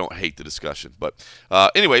I don't hate the discussion. But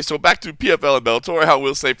anyway, so back to PFL and Bellator. I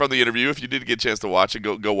will say from the interview, if you did get a chance to watch it,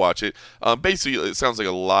 go watch it. Basically, it sounds like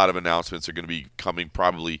a lot of announcements are going to be coming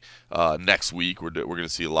probably next week. We're going to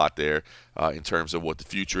see a lot there in terms of what the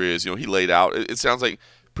future is. He laid out. It sounds like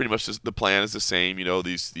pretty much the plan is the same.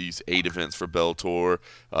 These 8 events for Bellator,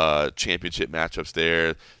 championship matchups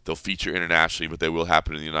there. They'll feature internationally, but they will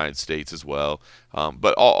happen in the United States as well.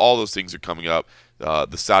 But all those things are coming up.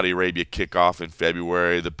 The Saudi Arabia kickoff in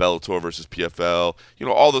February, the Bellator versus PFL.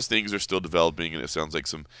 All those things are still developing, and it sounds like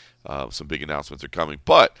some big announcements are coming.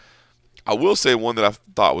 But I will say one that I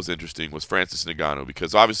thought was interesting was Francis Ngannou,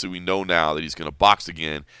 because obviously we know now that he's going to box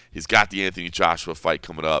again. He's got the Anthony Joshua fight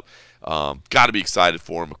coming up. Got to be excited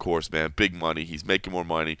for him, of course, man. Big money. He's making more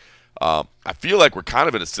money. I feel like we're kind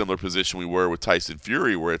of in a similar position we were with Tyson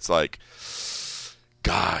Fury, where it's like,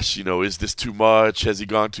 gosh, is this too much? Has he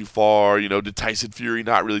gone too far? Did Tyson Fury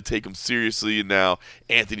not really take him seriously, and now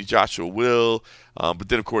Anthony Joshua will? But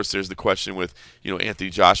then, of course, there's the question with, Anthony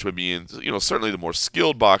Joshua being, certainly the more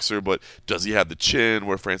skilled boxer, but does he have the chin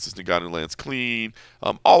where Francis Ngannou lands clean?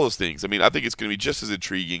 All those things. I mean, I think it's going to be just as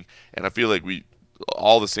intriguing, and I feel like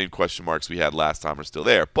all the same question marks we had last time are still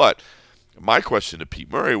there. But my question to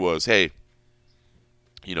Pete Murray was, hey,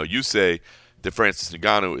 you say that Francis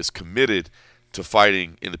Ngannou is committed to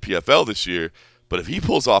fighting in the PFL this year, but if he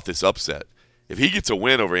pulls off this upset, if he gets a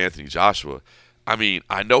win over Anthony Joshua, I mean,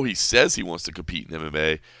 I know he says he wants to compete in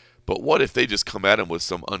MMA, but what if they just come at him with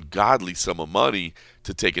some ungodly sum of money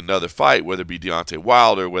to take another fight, whether it be Deontay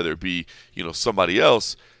Wilder, whether it be, somebody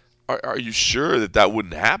else? Are you sure that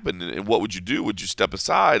wouldn't happen? And what would you do? Would you step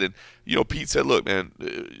aside? And, Pete said, look, man,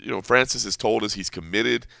 Francis has told us he's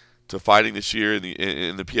committed to fighting this year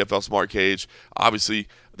in the PFL Smart Cage. Obviously,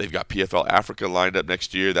 they've got PFL Africa lined up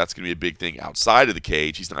next year. That's going to be a big thing outside of the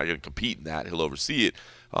cage. He's not going to compete in that. He'll oversee it.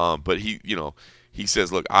 But he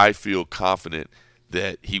says, look, I feel confident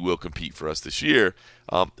that he will compete for us this year.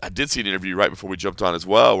 I did see an interview right before we jumped on as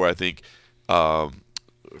well, where I think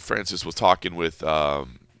Francis was talking with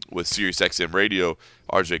SiriusXM Radio,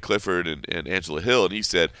 RJ Clifford and Angela Hill, and he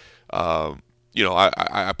said,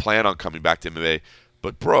 I plan on coming back to MMA.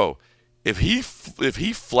 But bro, if he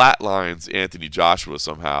flatlines Anthony Joshua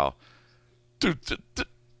somehow, dude,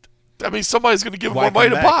 I mean, somebody's going to give him more money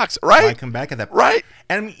to box, right? Why come back at that? Right?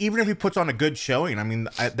 And even if he puts on a good showing, I mean,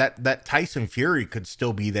 that Tyson Fury could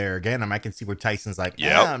still be there again. I mean, I can see where Tyson's like,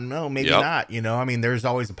 no, maybe not. I mean, there's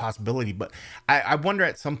always a possibility. But I wonder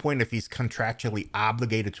at some point if he's contractually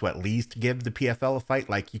obligated to at least give the PFL a fight.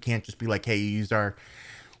 Like, you can't just be like, hey,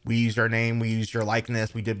 we used our name, we used your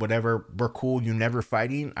likeness, we did whatever, we're cool, you never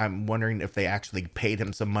fighting. I'm wondering if they actually paid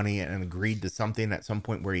him some money and agreed to something at some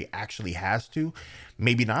point where he actually has to.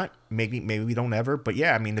 Maybe not. Maybe we don't ever. But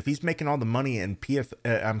yeah, I mean, if he's making all the money in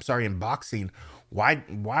in boxing,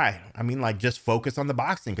 why? I mean, like, just focus on the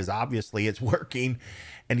boxing, because obviously it's working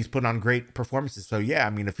and he's put on great performances. So yeah, I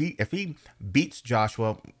mean, if he beats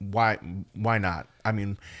Joshua, why not? I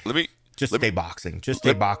mean, stay boxing. Just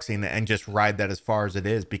stay boxing and just ride that as far as it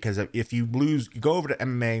is. Because if you lose, you go over to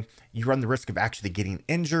MMA, you run the risk of actually getting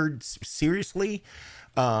injured seriously.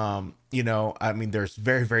 I mean, there's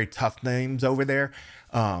very, very tough names over there.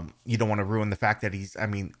 You don't want to ruin the fact that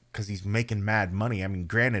because he's making mad money. I mean,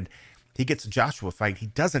 granted, he gets a Joshua fight. He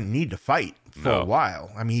doesn't need to fight for a No.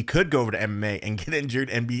 while. I mean, he could go over to MMA and get injured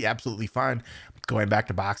and be absolutely fine going back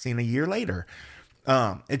to boxing a year later.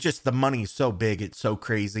 It's just the money's so big, it's so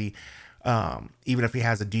crazy. Even if he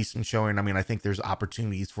has a decent showing, I mean, I think there's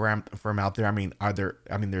opportunities for him out there. I mean,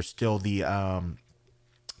 there's still the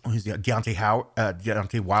who's the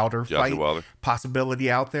Deontay Wilder fight Wilder. possibility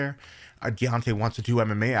out there. Deontay wants to do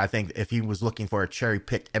MMA. I think if he was looking for a cherry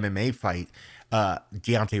picked MMA fight,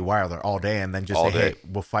 Deontay Wilder all day, and then just say, hey,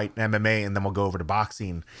 we'll fight MMA, and then we'll go over to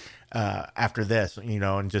boxing after this,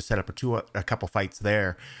 and just set up a couple fights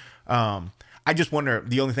there. I just wonder.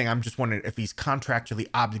 The only thing I'm just wondering if he's contractually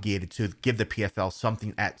obligated to give the PFL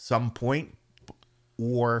something at some point,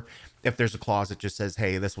 or if there's a clause that just says,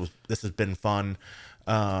 "Hey, this has been fun.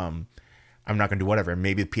 I'm not going to do whatever."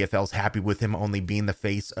 Maybe the PFL's happy with him only being the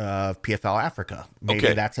face of PFL Africa.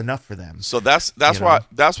 Maybe that's enough for them. So that's what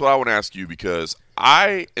I want to ask you, because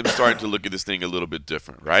I am starting to look at this thing a little bit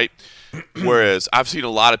different, right? Whereas I've seen a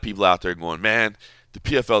lot of people out there going, "Man, the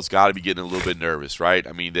PFL's got to be getting a little bit nervous," right?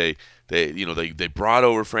 I mean, they brought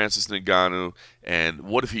over Francis Ngannou, and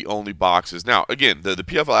what if he only boxes? Now, again, the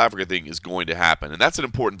PFL Africa thing is going to happen, and that's an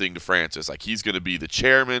important thing to Francis. Like, he's going to be the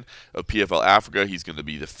chairman of PFL Africa. He's going to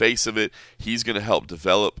be the face of it. He's going to help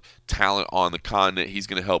develop talent on the continent. He's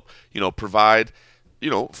going to help, provide,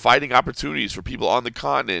 fighting opportunities for people on the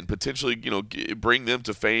continent, and potentially, bring them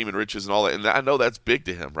to fame and riches and all that. And I know that's big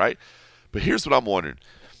to him, right? But here's what I'm wondering.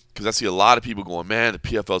 Because I see a lot of people going, "Man, the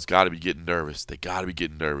PFL's got to be getting nervous. They got to be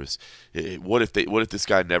getting nervous. What if this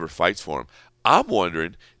guy never fights for him?" I'm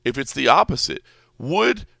wondering if it's the opposite.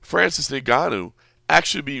 Would Francis Ngannou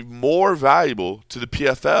actually be more valuable to the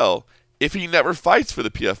PFL if he never fights for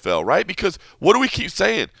the PFL, right? Because what do we keep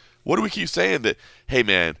saying? That, hey,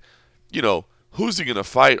 man, who's he going to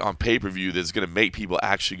fight on pay-per-view that's going to make people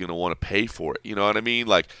actually going to want to pay for it? You know what I mean?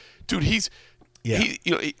 Like, dude, yeah.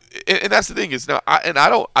 And that's the thing is now,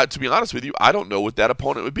 to be honest with you, I don't know what that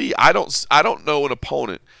opponent would be. I don't know an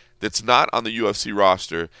opponent that's not on the UFC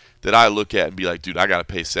roster that I look at and be like, dude, I got to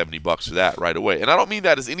pay $70 for that right away. And I don't mean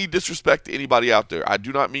that as any disrespect to anybody out there. I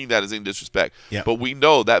do not mean that as any disrespect. Yep. But we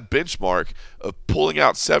know that benchmark of pulling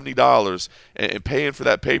out $70 and paying for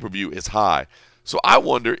that pay-per-view is high. So I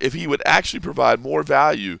wonder if he would actually provide more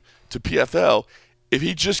value to PFL if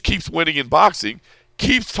he just keeps winning in boxing,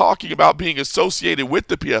 keeps talking about being associated with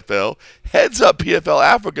the PFL, heads up PFL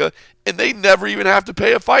Africa, and they never even have to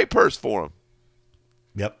pay a fight purse for him.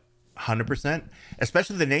 Yep, 100%.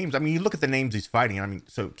 Especially the names. I mean, you look at the names he's fighting. I mean,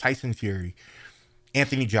 so Tyson Fury,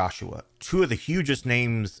 Anthony Joshua, two of the hugest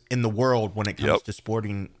names in the world when it comes to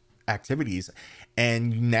sporting activities.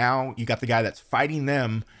 And now you got the guy that's fighting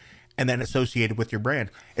them and then associated with your brand.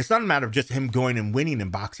 It's not a matter of just him going and winning in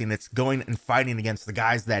boxing. It's going and fighting against the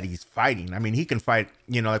guys that he's fighting. I mean, he can fight,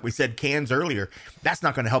 like we said, Cans earlier. That's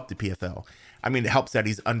not going to help the PFL. I mean, it helps that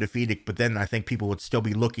he's undefeated, but then I think people would still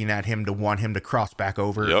be looking at him to want him to cross back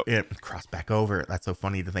over. Cross back over. That's so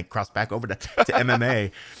funny to think. Cross back over to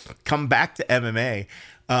MMA. Come back to MMA.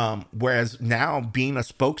 Whereas now being a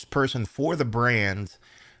spokesperson for the brand,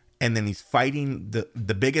 and then he's fighting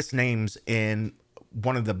the biggest names in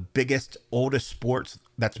one of the biggest, oldest sports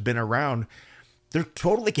that's been around, they're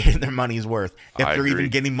totally getting their money's worth. If they're even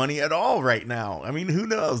getting money at all right now. I mean, who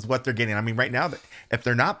knows what they're getting? I mean, right now, if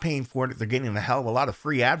they're not paying for it, they're getting a hell of a lot of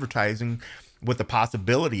free advertising with the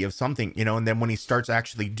possibility of something, and then when he starts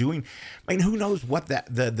actually doing, I mean, who knows what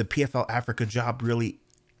the PFL Africa job really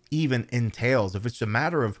even entails. If it's a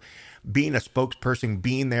matter of being a spokesperson,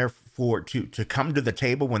 being there to come to the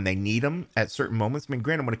table when they need them at certain moments. I mean,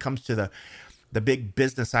 granted, when it comes to the big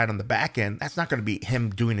business side on the back end, that's not going to be him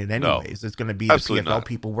doing it anyways. No, it's going to be the PFL not.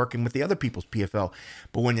 People working with the other people's PFL.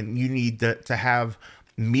 But when you need to have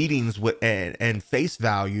meetings with and face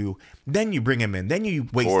value, then you bring him in. Then you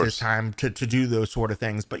waste his time to do those sort of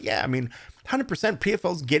things. But yeah, I mean, 100%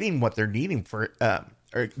 PFL's getting what they're needing for,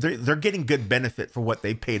 or they're getting good benefit for what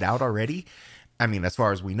they paid out already. I mean, as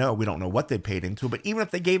far as we know, we don't know what they paid into, but even if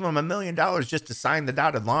they gave him $1 million just to sign the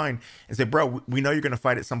dotted line and say, bro, we know you're going to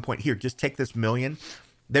fight at some point here, just take this $1 million.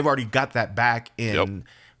 They've already got that back in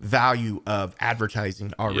value of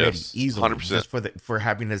advertising already, easily, 100%. Just for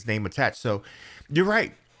having his name attached. So you're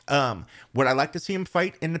right. Would I like to see him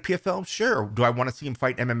fight in the PFL? Sure. Do I want to see him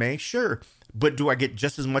fight MMA? Sure. But do I get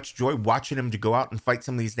just as much joy watching him to go out and fight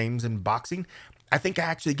some of these names in boxing? I think I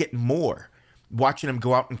actually get more watching him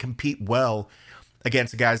go out and compete well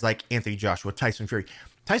against guys like Anthony Joshua, Tyson Fury.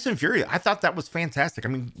 Tyson Fury, I thought that was fantastic. I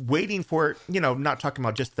mean, waiting for, not talking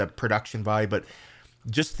about just the production value, but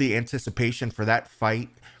just the anticipation for that fight,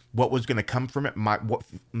 what was going to come from it,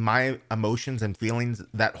 my emotions and feelings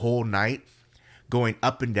that whole night, going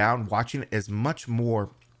up and down, watching it is much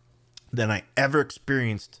more than I ever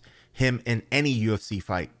experienced him in any UFC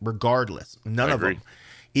fight, regardless. None I of agree. them.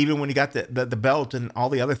 Even when he got the belt and all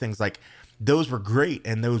the other things, like those were great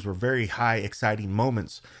and those were very high, exciting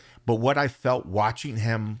moments. But what I felt watching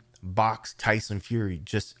him box Tyson Fury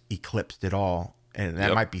just eclipsed it all. And that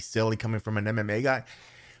Yep. might be silly coming from an MMA guy,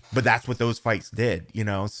 but that's what those fights did, you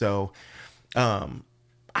know? So,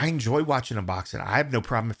 I enjoy watching him boxing. I have no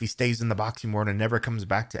problem if he stays in the boxing world and never comes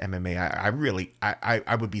back to MMA. I really,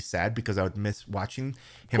 I would be sad because I would miss watching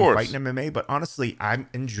Of him fight course. in MMA. But honestly, I'm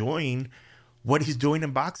enjoying what he's doing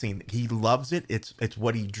in boxing. He loves it. It's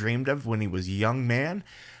what he dreamed of when he was a young man.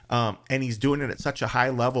 And he's doing it at such a high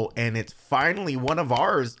level. And it's finally one of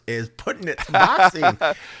ours is putting it to boxing.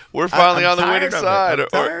 We're finally I'm on the winning tired of it. side, I'm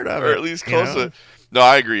tired of or it, at least you close know? to. No,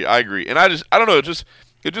 I agree. And I don't know.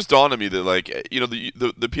 It just dawned on me that, like, you know,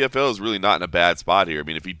 the PFL is really not in a bad spot here. I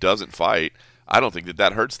mean, if he doesn't fight, I don't think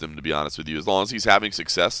that hurts them, to be honest with you. As long as he's having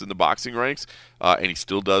success in the boxing ranks, and he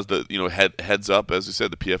still does the, you know, heads up, as you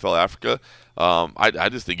said, the PFL Africa. I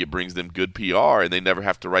just think it brings them good PR, and they never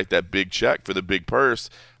have to write that big check for the big purse.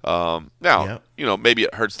 Now, Yep. you know, maybe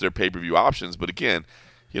it hurts their pay-per-view options, but again,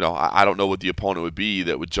 you know, I don't know what the opponent would be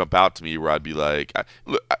that would jump out to me where I'd be like,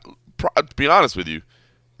 to be honest with you,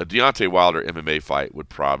 a Deontay Wilder MMA fight would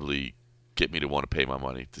probably get me to want to pay my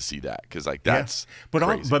money to see that, because, like, that's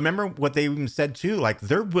crazy. But remember what they even said too, like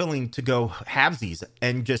they're willing to go halvesies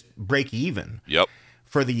and just break even Yep.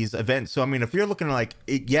 for these events. So I mean, if you're looking like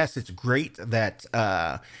yes, it's great that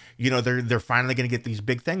you know they're finally going to get these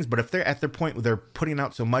big things, but if they're at their point where they're putting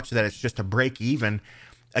out so much that it's just a break even,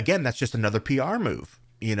 again, that's just another PR move.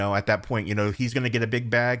 You know, at that point, you know, he's going to get a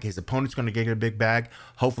big bag. His opponent's going to get a big bag.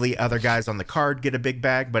 Hopefully other guys on the card get a big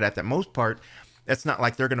bag. But at the most part, it's not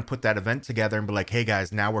like they're going to put that event together and be like, hey,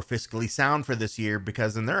 guys, now we're fiscally sound for this year,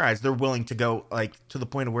 because in their eyes, they're willing to go like to the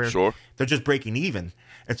point of where Sure. they're just breaking even.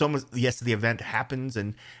 It's almost, yes, the event happens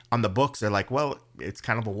and on the books, they're like, well, it's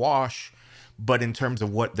kind of a wash. But in terms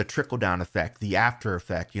of what the trickle down effect, the after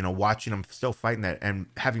effect, you know, watching them still fighting that and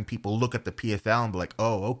having people look at the PFL and be like,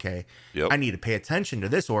 oh, okay, Yep. I need to pay attention to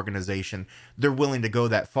this organization. They're willing to go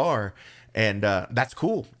that far. And that's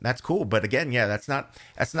cool. That's cool. But again, yeah, that's not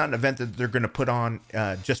an event that they're going to put on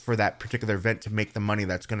just for that particular event to make the money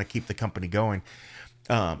that's going to keep the company going.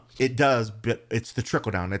 It does, but it's the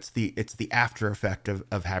trickle down. It's the after effect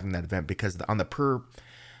of having that event, because on the per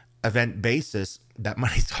event basis, that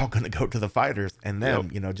money's all going to go to the fighters and them,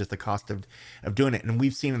 Yep. you know, just the cost of doing it. And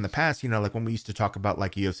we've seen in the past, you know, like when we used to talk about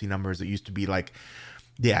like UFC numbers, it used to be like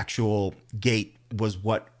the actual gate was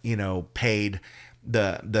what, you know, paid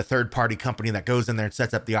the third party company that goes in there and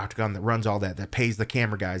sets up the octagon, that runs all that pays the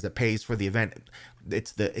camera guys, that pays for the event.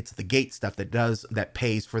 It's the gate stuff that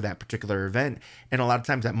pays for that particular event. And a lot of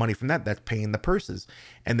times that money from that's paying the purses.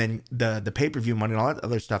 And then the pay-per-view money and all that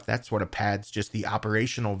other stuff, that sort of pads just the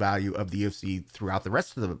operational value of the UFC throughout the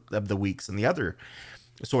rest of the weeks and the other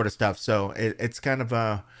sort of stuff. So it's kind of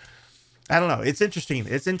I don't know. It's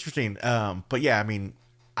interesting. But yeah, I mean,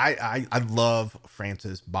 I love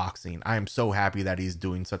Francis boxing. I am so happy that he's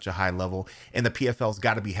doing such a high level, and the PFL's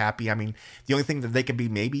got to be happy. I mean, the only thing that they could be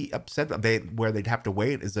maybe upset where they'd have to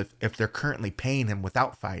wait is if they're currently paying him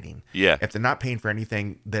without fighting. Yeah. If they're not paying for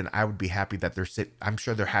anything, then I would be happy that I'm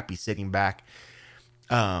sure they're happy sitting back.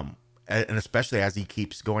 And especially as he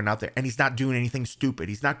keeps going out there and he's not doing anything stupid.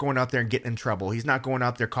 He's not going out there and getting in trouble. He's not going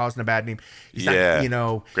out there causing a bad name. He's not, you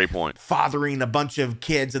know, great point. fathering a bunch of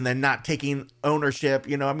kids and then not taking ownership.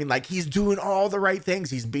 You know, I mean, like, he's doing all the right things.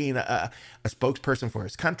 He's being a spokesperson for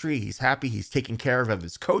his country. He's happy. He's taking care of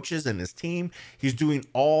his coaches and his team. He's doing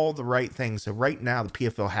all the right things. So right now the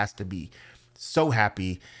PFL has to be so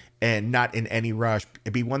happy and not in any rush.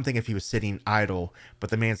 It'd be one thing if he was sitting idle,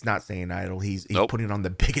 but the man's not staying idle. He's Nope. putting on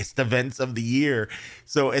the biggest events of the year.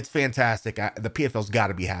 So it's fantastic. The PFL's got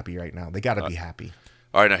to be happy right now. They got to be happy.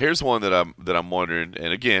 All right, now here's one that I'm wondering,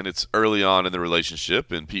 and again, it's early on in the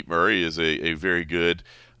relationship, and Pete Murray is a very good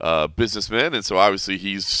businessman, and so obviously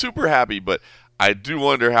he's super happy, but I do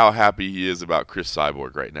wonder how happy he is about Chris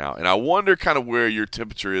Cyborg right now. And I wonder kind of where your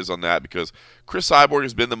temperature is on that, because Chris Cyborg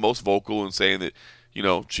has been the most vocal in saying that, you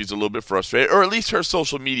know, she's a little bit frustrated, or at least her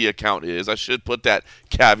social media account is. I should put that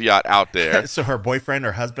caveat out there. So her boyfriend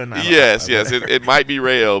or husband? Yes. It might be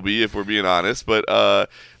Ray Elby, if we're being honest. But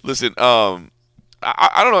listen, I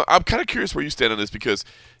don't know. I'm kind of curious where you stand on this, because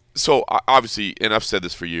so obviously, and I've said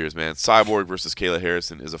this for years, man, Cyborg versus Kayla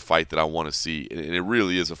Harrison is a fight that I want to see. And it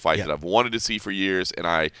really is a fight that I've wanted to see for years, and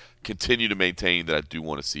I continue to maintain that I do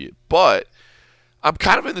want to see it. But I'm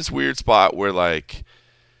kind of in this weird spot where, like,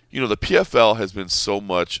 the PFL has been so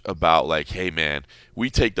much about like, hey man, we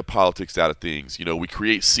take the politics out of things. We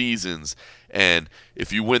create seasons, and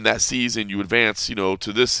if you win that season, you advance, to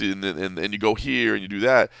this, and you go here and you do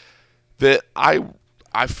that. That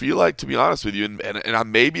I feel like, to be honest with you, and I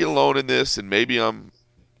may be alone in this, and maybe I'm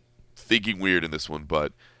thinking weird in this one,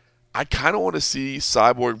 but I kind of want to see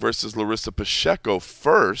Cyborg versus Larissa Pacheco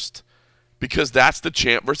first, because that's the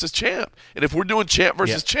champ versus champ. And if we're doing champ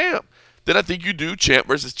versus champ, then I think you do champ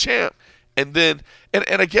versus champ. And then, and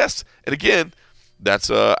I guess, and again,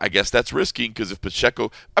 I guess that's risking, because if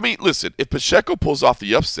Pacheco, listen, if Pacheco pulls off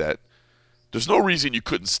the upset, there's no reason you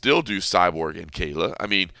couldn't still do Cyborg and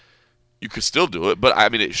Kayla. You could still do it, but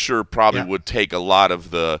it sure probably would take a lot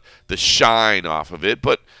of the shine off of it.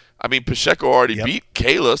 But Pacheco already beat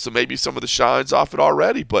Kayla, so maybe some of the shine's off it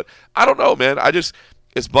already. But I don't know, man.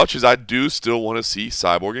 As much as I do still want to see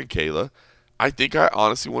Cyborg and Kayla, I think I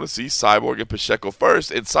honestly want to see Cyborg and Pacheco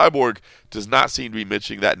first. And Cyborg does not seem to be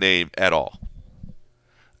mentioning that name at all.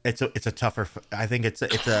 It's a tougher. I think it's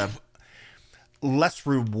a less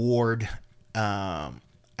reward. I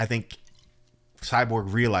think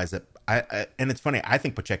Cyborg realized that. And it's funny. I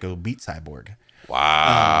think Pacheco beat Cyborg.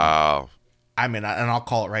 Wow. And I'll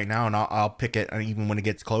call it right now, and I'll pick it. And even when it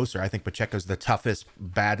gets closer, I think Pacheco's the toughest,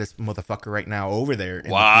 baddest motherfucker right now over there.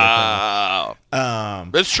 In wow. The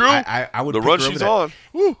PFL. That's true. I would the run she's on.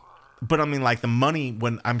 Woo. But like the money,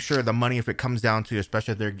 I'm sure the money, if it comes down to,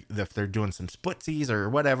 especially if they're doing some splitsies or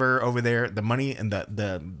whatever over there, the money and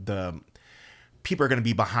the people are going to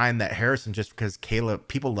be behind that Harrison, just because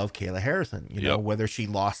people love Kayla Harrison, whether she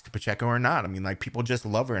lost to Pacheco or not. People just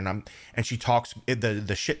love her, and she talks,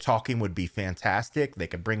 the shit talking would be fantastic. They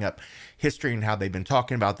could bring up history and how they've been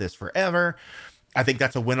talking about this forever. I think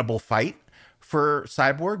that's a winnable fight for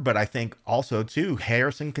Cyborg, but I think also too,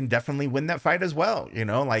 Harrison can definitely win that fight as well.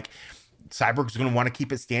 Cyborg's going to want to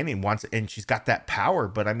keep it standing and she's got that power,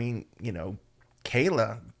 but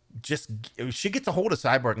Kayla, just if she gets a hold of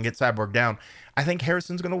Cyborg and gets Cyborg down, I think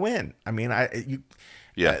Harrison's going to win.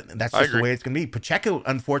 That's just the way it's going to be. Pacheco,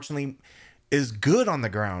 unfortunately, is good on the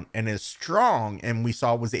ground and is strong, and we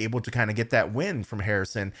saw was able to kind of get that win from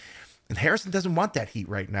Harrison. And Harrison doesn't want that heat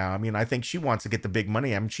right now. I think she wants to get the big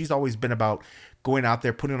money. she's always been about going out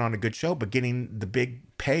there, putting on a good show, but getting the big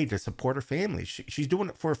pay to support her family. She's doing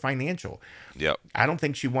it for financial. Yep. I don't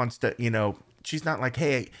think she wants to, she's not like,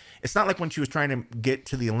 hey, it's not like when she was trying to get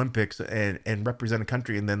to the Olympics and represent a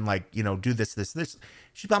country and then do this.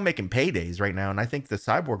 She's not making paydays right now. And I think the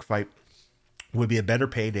Cyborg fight would be a better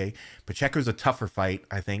payday. Pacheco's a tougher fight,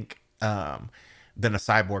 I think, than a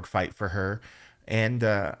Cyborg fight for her. And,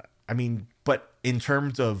 but in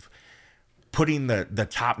terms of putting the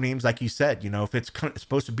top names, like you said, if it's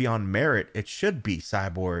supposed to be on merit, it should be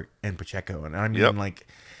Cyborg and Pacheco. And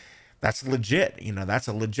that's legit. That's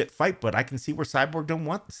a legit fight, but I can see where Cyborg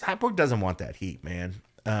doesn't want that heat, man.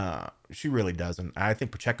 She really doesn't. I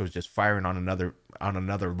think Pacheco's just firing on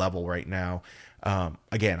another level right now.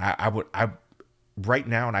 Again, I right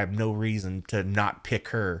now, and I have no reason to not pick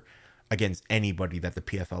her against anybody that the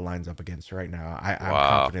PFL lines up against right now. I'm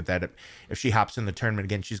confident that if she hops in the tournament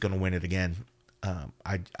again, she's going to win it again.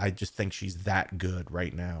 I just think she's that good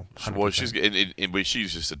right now. 100%. Well,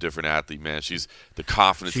 she's just a different athlete, man. The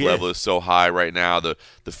confidence level is so high right now. The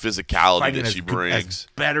physicality that she brings,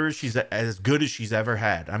 she's as good as she's ever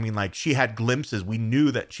had. She had glimpses. We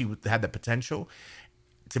knew that she had the potential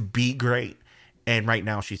to be great. And right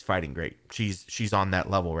now she's fighting great. She's on that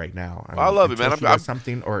level right now. I love it, man. I'm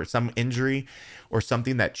something or some injury or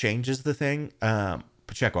something that changes the thing.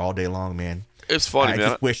 Pacheco all day long, man. It's funny, man. I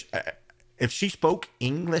just wish if she spoke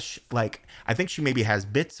English, I think she maybe has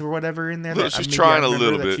bits or whatever in there. She's trying a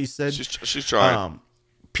little bit. She said she's trying.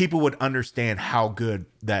 People would understand how good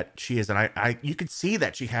that she is, and you could see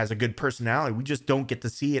that she has a good personality. We just don't get to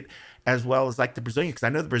see it as well as the Brazilians, because I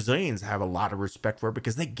know the Brazilians have a lot of respect for her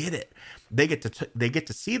because they get it. They get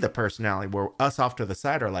to see the personality, where us off to the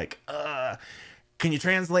side are like, can you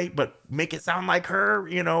translate but make it sound like her,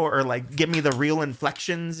 or give me the real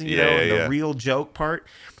inflections, the real joke part,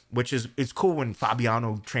 which is cool when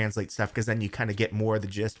Fabiano translates stuff, because then you kind of get more of the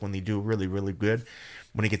gist when they do really, really good,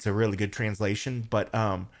 when he gets a really good translation. But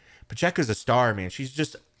Pacheco's a star, man. It's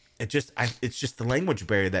just the language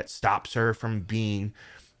barrier that stops her from being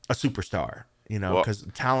a superstar, because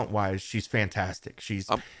talent-wise, she's fantastic. She's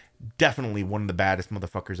definitely one of the baddest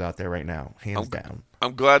motherfuckers out there right now, hands down.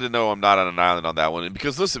 I'm glad to know I'm not on an island on that one. And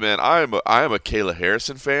because listen, man, I am a Kayla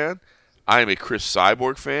Harrison fan. I am a Chris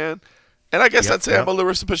Cyborg fan. And I guess Yep, I'd say I'm yep. a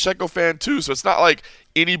Larissa Pacheco fan too. So it's not like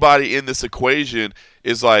anybody in this equation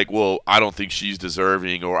is like, well, I don't think she's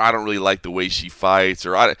deserving, or I don't really like the way she fights,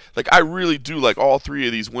 or I really do like all three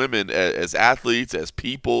of these women as athletes, as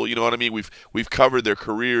people. You know what I mean? We've covered their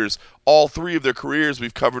careers, all three of their careers.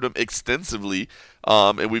 We've covered them extensively,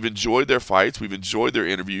 and we've enjoyed their fights, we've enjoyed their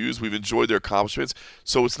interviews, we've enjoyed their accomplishments.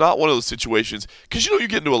 So it's not one of those situations because you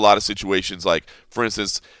get into a lot of situations like, for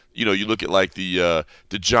instance, you look at like the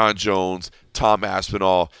John Jones, Tom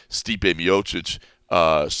Aspinall, Stipe Miocic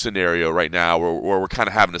scenario right now, where we're kind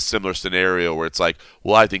of having a similar scenario where it's like,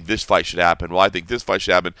 well, I think this fight should happen. Well, I think this fight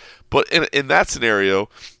should happen. But in that scenario,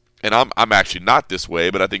 and I'm actually not this way,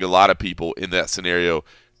 but I think a lot of people in that scenario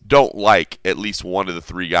don't like at least one of the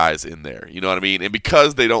three guys in there. You know what I mean? And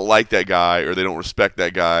because they don't like that guy or they don't respect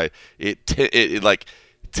that guy, it like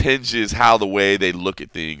tinges how the way they look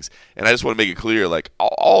at things. And I just want to make it clear, like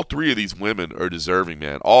all three of these women are deserving,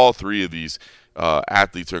 man. All three of these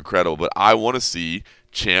athletes are incredible. But I want to see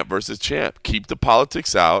champ versus champ. Keep the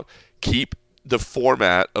politics out. Keep the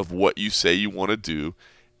format of what you say you want to do,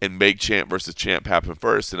 and make champ versus champ happen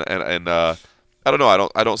first. And I don't know.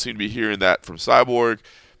 I don't seem to be hearing that from Cyborg.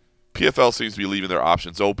 PFL seems to be leaving their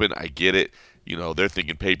options open. I get it. They're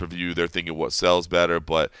thinking pay-per-view. They're thinking what sells better.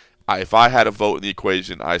 But if I had a vote in the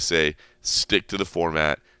equation, I say stick to the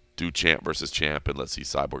format, do champ versus champ, and let's see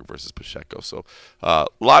Cyborg versus Pacheco. So a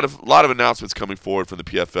lot of announcements coming forward from the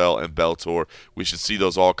PFL and Bellator. We should see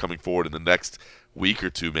those all coming forward in the next week or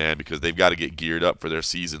two, man, because they've got to get geared up for their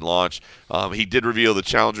season launch. He did reveal the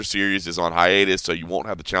Challenger Series is on hiatus, so you won't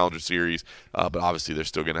have the Challenger Series, but obviously they're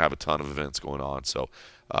still going to have a ton of events going on. So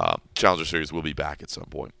Challenger Series will be back at some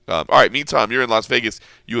point. All right, meantime, you're in Las Vegas,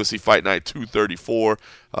 UFC Fight Night 234.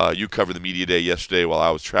 You covered the media day yesterday while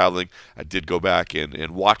I was traveling. I did go back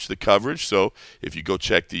and watch the coverage, so if you go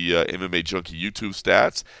check the MMA Junkie YouTube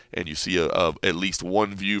stats and you see at least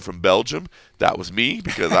one view from Belgium, that was me,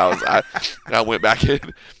 because I went back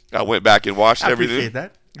and watched everything. Appreciate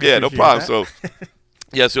that. Yeah, no problem. That. So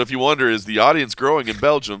yeah, so if you wonder, is the audience growing in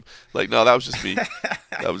Belgium? Like, no, that was just me.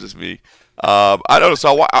 That was just me. I don't know.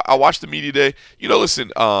 So I watched the media day. Listen,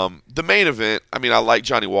 the main event, I mean, I like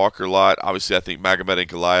Johnny Walker a lot. Obviously, I think Magomed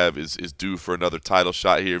Ankalaev is due for another title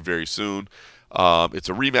shot here very soon. It's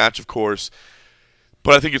a rematch, of course.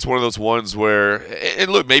 But I think it's one of those ones where,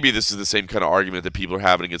 and look, maybe this is the same kind of argument that people are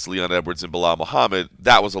having against Leon Edwards and Bilal Muhammad.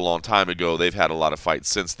 That was a long time ago. They've had a lot of fights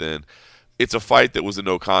since then. It's a fight that was a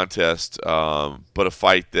no contest, but a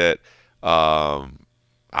fight that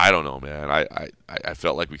I don't know, man. I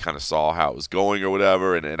felt like we kind of saw how it was going or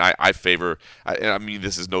whatever, and I favor. And I mean,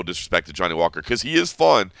 this is no disrespect to Johnny Walker because he is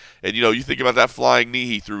fun. And you think about that flying knee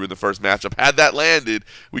he threw in the first matchup. Had that landed,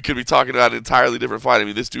 we could be talking about an entirely different fight. I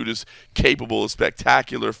mean, this dude is capable of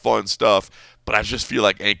spectacular, fun stuff. But I just feel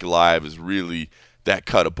like Ankalaev is really that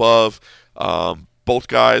cut above. Both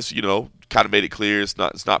guys, kind of made it clear it's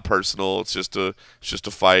not personal. It's just a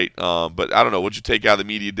fight. But I don't know. What'd you take out of the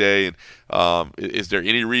media day? And is there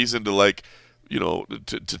any reason to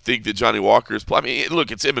to think that Johnny Walker is? I mean,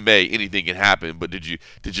 look, it's MMA. Anything can happen. But did you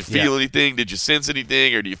feel anything? Did you sense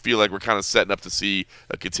anything? Or do you feel like we're kind of setting up to see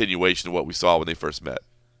a continuation of what we saw when they first met?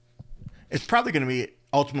 It's probably going to be,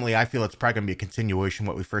 ultimately, I feel it's probably going to be a continuation of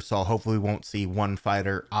what we first saw. Hopefully we won't see one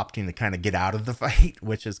fighter opting to kind of get out of the fight,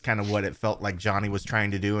 which is kind of what it felt like Johnny was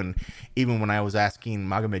trying to do. And even when I was asking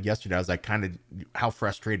Magomed yesterday, I was like, kind of, how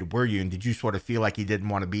frustrated were you? And did you sort of feel like he didn't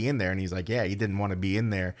want to be in there? And he's like, yeah, he didn't want to be in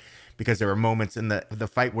there because there were moments in the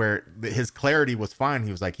fight where his clarity was fine.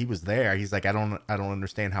 He was like, he was there. He's like, I don't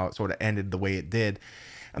understand how it sort of ended the way it did.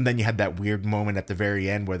 And then you had that weird moment at the very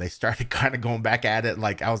end where they started kind of going back at it.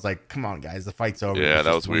 Like, I was like, come on, guys, the fight's over. Yeah,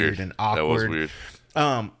 that was weird and awkward. That was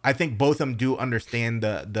weird. I think both of them do understand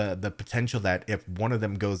the potential that if one of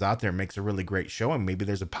them goes out there and makes a really great showing, maybe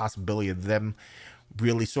there's a possibility of them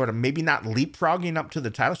really sort of maybe not leapfrogging up to the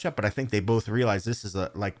title shot, but I think they both realize this is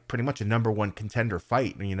pretty much a number one contender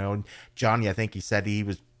fight. Johnny, I think he said he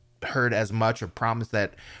was heard as much or promised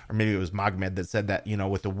that, or maybe it was Magomed that said that,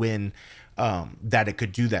 with a win, that it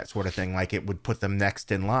could do that sort of thing, like it would put them next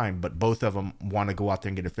in line. But both of them want to go out there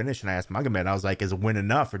and get a finish. And I asked Magomed, I was like, is a win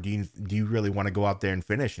enough, or do you really want to go out there and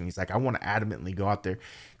finish? And he's like, I want to adamantly go out there.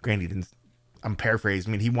 Granted, I'm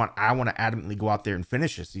paraphrasing. I mean, I want to adamantly go out there and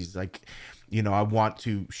finish this. He's like, I want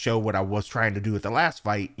to show what I was trying to do with the last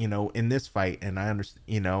fight, in this fight. And I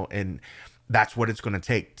understand, and that's what it's going to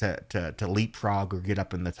take to leapfrog or get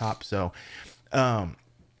up in the top. So,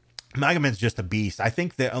 Magomed's just a beast. I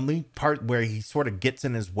think the only part where he sort of gets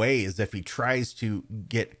in his way is if he tries to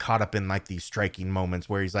get caught up in like these striking moments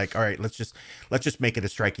where he's like, all right, let's just make it a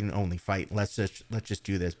striking only fight. Let's just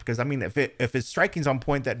do this. Because I mean, if his striking's on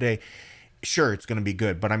point that day, sure, it's going to be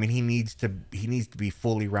good, but I mean, he needs to be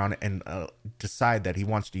fully rounded and decide that he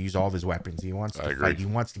wants to use all of his weapons. He wants I to agree. fight. He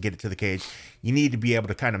wants to get it to the cage. You need to be able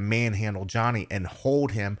to kind of manhandle Johnny and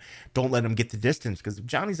hold him. Don't let him get the distance, because if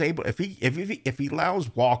Johnny's able, if he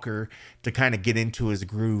allows Walker to kind of get into his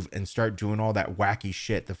groove and start doing all that wacky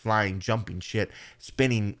shit, the flying, jumping shit,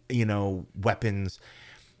 spinning, weapons,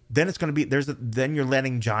 then it's going to be then you're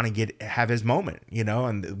letting Johnny have his moment,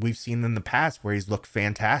 and we've seen in the past where he's looked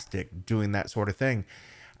fantastic doing that sort of thing.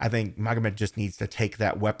 I think Magomed just needs to take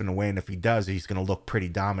that weapon away, and if he does, he's going to look pretty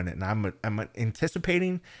dominant. And I'm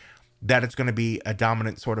anticipating that it's going to be a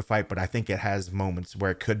dominant sort of fight, but I think it has moments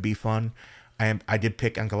where it could be fun. I did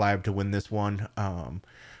pick Ankalaev to win this one,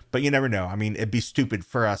 but you never know. I mean, it'd be stupid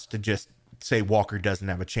for us to just say Walker doesn't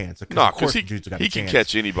have a chance. No, because he can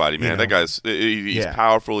catch anybody, man. That guy's he's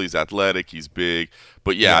powerful, he's athletic, he's big.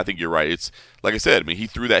 But yeah, I think you're right. It's like I said. I mean, he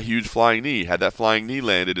threw that huge flying knee. Had that flying knee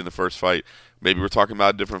landed in the first fight, maybe we're talking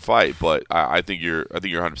about a different fight. But I think you're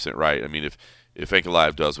 100% right. I mean, if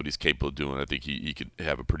Ankalaev does what he's capable of doing, I think he could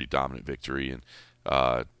have a pretty dominant victory and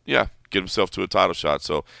get himself to a title shot.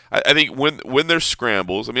 So I think when there's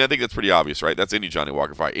scrambles, I mean, I think that's pretty obvious, right? That's any Johnny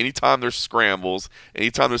Walker fight. Anytime there's scrambles,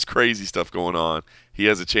 anytime there's crazy stuff going on, he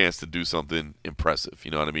has a chance to do something impressive.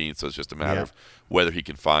 You know what I mean? So it's just a matter of whether he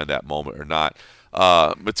can find that moment or not.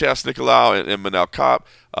 Mateus Nicolau and Manel Kape,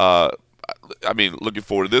 I mean, looking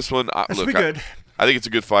forward to this one. This be good. I think it's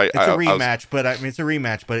a good fight. It's a rematch, but I mean, it's a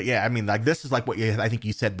rematch. But yeah, I mean, like this is like what I think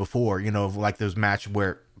you said before. Like those matches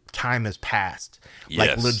where time has passed,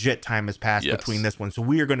 like legit time has passed between this one. So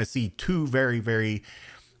we are going to see two very, very,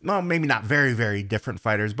 well, maybe not very, very different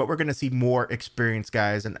fighters, but we're going to see more experienced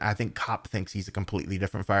guys. And I think Kape thinks he's a completely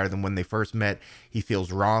different fighter than when they first met. He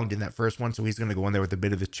feels wronged in that first one, so he's going to go in there with a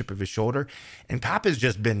bit of the chip of his shoulder. And Kape has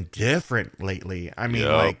just been different lately. I mean,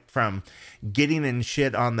 like from getting in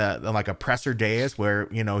shit on the like a presser dais where,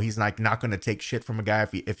 he's like not going to take shit from a guy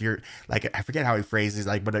if you're like, I forget how he phrases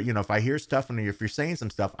like, but if I hear stuff and if you're saying some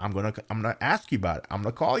stuff, I'm going to ask you about it. I'm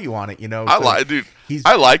going to call you on it, So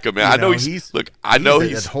I like him, man. I know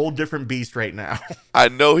he's a whole different beast right now. I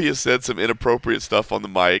know he has said some inappropriate stuff on the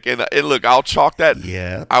mic, and look, I'll chalk that.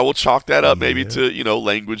 Yeah, I will chalk that up maybe to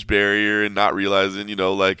language barrier and not realizing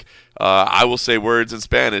I will say words in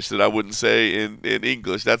Spanish that I wouldn't say in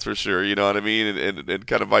English. That's for sure. You know what I mean, and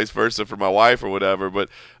kind of vice versa for my wife or whatever. But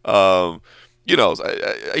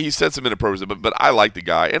he said some inappropriate, but I like the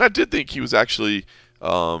guy, and I did think he was actually.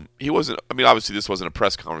 He wasn't. I mean, obviously, this wasn't a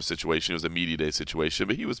press conference situation; it was a media day situation.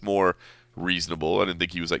 But he was more reasonable. I didn't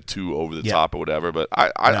think he was like too over the top or whatever. But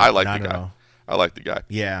I like the guy. I like the guy.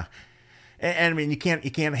 Yeah. And I mean, you can't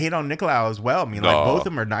hate on Nicolau as well. I mean, like both of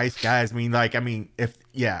them are nice guys. Granted,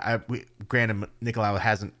 Nicolau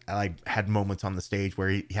hasn't had moments on the stage where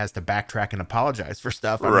he has to backtrack and apologize for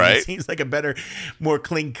stuff. I mean, it seems like a better, more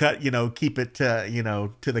clean cut, keep it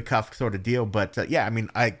to the cuff sort of deal. But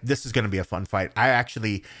this is going to be a fun fight.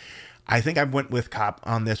 I think I went with Kape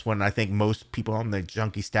on this one. I think most people on the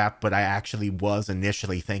junkie staff, but I actually was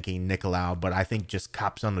initially thinking Nicolau, but I think just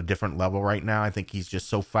Kape's on a different level right now. I think he's just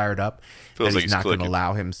so fired up that he's not going to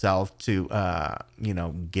allow himself to,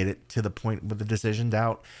 get it to the point with the decision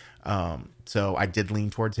out. So I did lean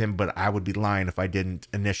towards him, but I would be lying if I didn't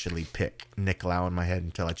initially pick Nicolau in my head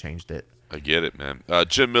until I changed it. I get it, man.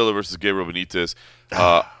 Jim Miller versus Gabriel Benitez.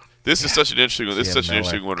 This is such an interesting one. This is such an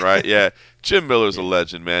interesting one, right? Yeah, Jim Miller's a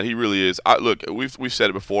legend, man. He really is. Look, we've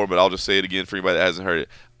said it before, but I'll just say it again for anybody that hasn't heard it.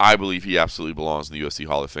 I believe he absolutely belongs in the UFC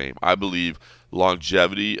Hall of Fame. I believe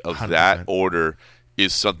longevity of 100%. That order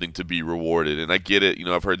is something to be rewarded. And I get it.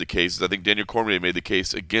 I've heard the cases. I think Daniel Cormier made the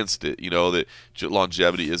case against it, that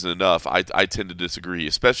longevity isn't enough. I tend to disagree,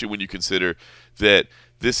 especially when you consider that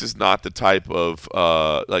this is not the type of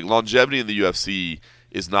longevity in the UFC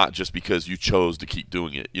is not just because you chose to keep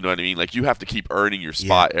doing it. You know what I mean? Like, you have to keep earning your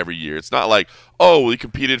spot every year. It's not like, he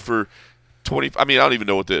competed for 20. I mean, I don't even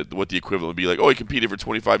know what the equivalent would be. Like, he competed for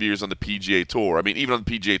 25 years on the PGA Tour. I mean, even on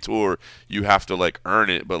the PGA Tour, you have to earn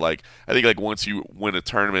it. But I think once you win a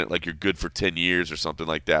tournament, you're good for 10 years or something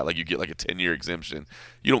like that. Like, you get a 10-year exemption.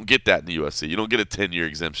 You don't get that in the UFC. You don't get a 10-year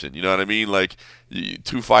exemption. You know what I mean?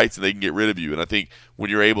 2 fights and they can get rid of you. And I think when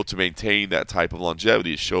you're able to maintain that type of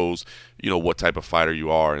longevity, it shows what type of fighter you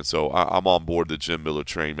are. And so I'm on board the Jim Miller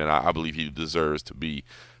train, man. I believe he deserves to be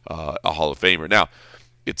a Hall of Famer. Now,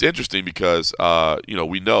 it's interesting because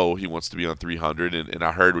we know he wants to be on 300, and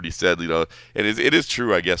I heard what he said. And it is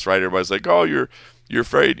true, I guess, right? Everybody's like, "Oh, you're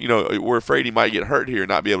afraid. We're afraid he might get hurt here and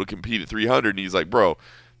not be able to compete at 300." And he's like, "Bro,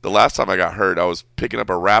 the last time I got hurt, I was picking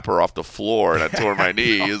up a wrapper off the floor and I tore my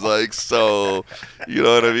knee." He's like, "So, you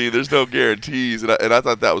know what I mean? There's no guarantees." And I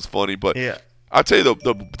thought that was funny, but I'll tell you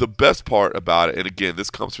the best part about it, and again, this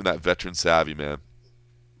comes from that veteran savvy, man.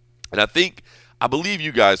 And I believe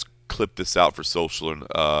you guys clipped this out for social, and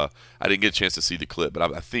I didn't get a chance to see the clip,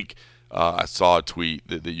 but I think I saw a tweet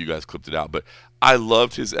that you guys clipped it out. But I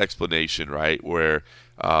loved his explanation, right, where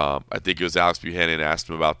I think it was Alex Buchanan asked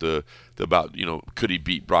him about about could he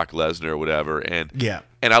beat Brock Lesnar or whatever, and Yeah.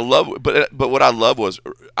 and I love, but what I love was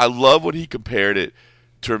I love when he compared it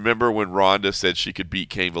to remember when Ronda said she could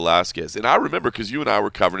beat Cain Velasquez. And I remember because you and I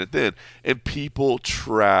were covering it then, and people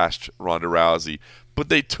trashed Ronda Rousey, but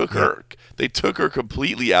they took her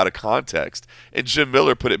completely out of context. And Jim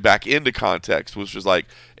Miller put it back into context, which was like,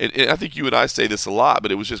 and I think you and I say this a lot,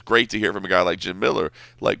 but it was just great to hear from a guy like Jim Miller.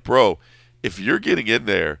 Like, bro, if you're getting in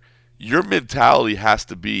there, your mentality has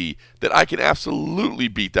to be that I can absolutely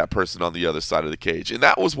beat that person on the other side of the cage. And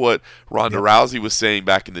that was what Ronda Rousey was saying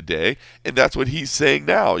back in the day, and that's what he's saying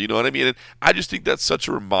now. You know what I mean? And I just think that's such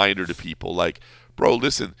a reminder to people. Like, bro,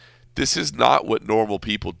 listen, this is not what normal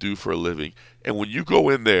people do for a living. And when you go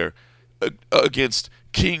in there against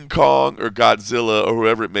King Kong or Godzilla or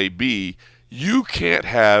whoever it may be, you can't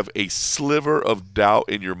have a sliver of doubt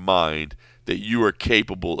in your mind that you are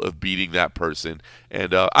capable of beating that person.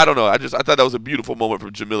 And I don't know. I thought that was a beautiful moment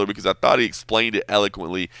from Jim Miller because I thought he explained it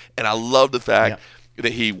eloquently. And I love the fact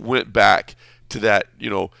that he went back to that,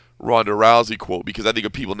 Ronda Rousey quote, because I think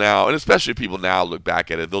of people now, and especially if people now look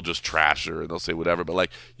back at it, they'll just trash her and they'll say whatever. But,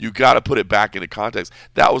 like, you got to put it back into context.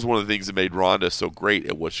 That was one of the things that made Ronda so great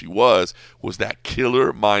at what she was that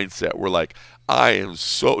killer mindset where, like, I am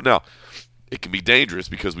so – now, it can be dangerous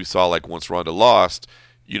because we saw, like, once Ronda lost –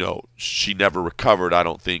 she never recovered, I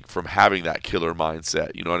don't think, from having that killer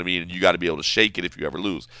mindset. You know what I mean? And you got to be able to shake it if you ever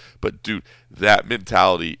lose. But, dude, that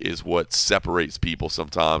mentality is what separates people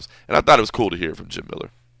sometimes. And I thought it was cool to hear from Jim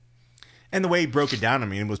Miller. And the way he broke it down, I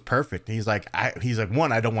mean, it was perfect. He's like,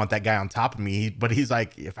 one, I don't want that guy on top of me. But he's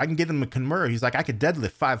like, if I can get him a Kimura, he's like, I could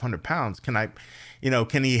deadlift 500 pounds. Can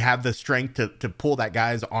he have the strength to pull that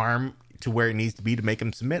guy's arm to where it needs to be to make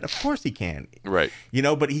him submit? Of course he can. Right.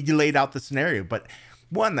 But he laid out the scenario. But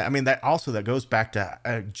one, I mean, that goes back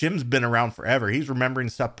to Jim's been around forever. He's remembering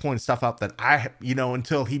stuff, pointing stuff out that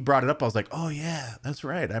until he brought it up, I was like, oh, yeah, that's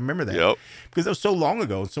right. I remember that. Yep. Because it was so long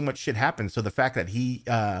ago. So much shit happened. So the fact that he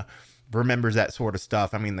remembers that sort of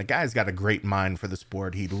stuff, I mean, the guy's got a great mind for the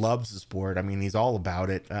sport. He loves the sport. I mean, he's all about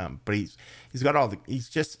it. But he's got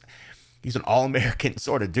he's an all-American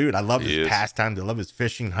sort of dude. I love his pastimes. I love his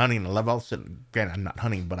fishing, hunting. I love also, granted, I'm not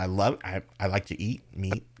hunting, but I like to eat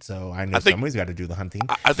meat. So I know somebody's got to do the hunting.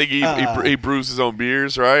 I think he brews his own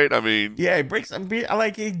beers, right? I mean, yeah, he breaks some beer. I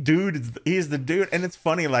like he's the dude. And it's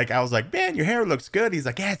funny. Like, I was like, man, your hair looks good. He's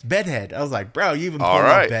like, yeah, it's bedhead. I was like, bro, you even pulled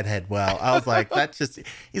off bedhead well. I was like, that's just.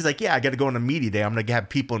 He's like, yeah, I got to go on a media day. I'm gonna have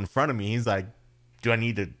people in front of me. He's like, do I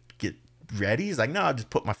need to get ready? He's like, no, I'll just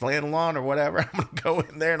put my flannel on or whatever. I'm gonna go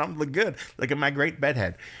in there and I'm look good. Look at my great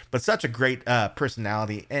bedhead. But such a great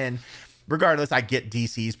personality. And regardless, I get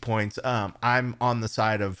DC's points. I'm on the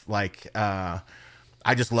side of like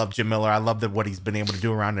I just love Jim Miller. I love what he's been able to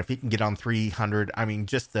do around. If he can get on 300, I mean,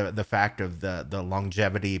 just the fact of the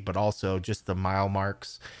longevity, but also just the mile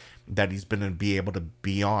marks that he's been to be able to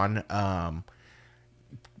be on.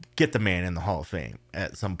 Get the man in the Hall of Fame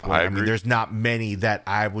at some point. I mean, there's not many that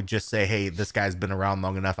I would just say, hey, this guy's been around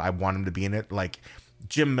long enough, I want him to be in it. Like,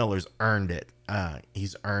 Jim Miller's earned it.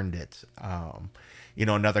 He's earned it.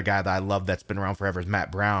 Another guy that I love that's been around forever is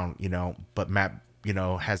Matt Brown, but Matt,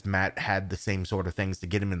 has Matt had the same sort of things to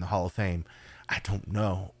get him in the Hall of Fame? I don't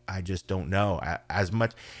know. I just don't know. As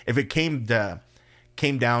much, if it came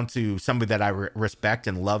down to somebody that I respect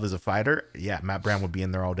and love as a fighter, yeah, Matt Brown would be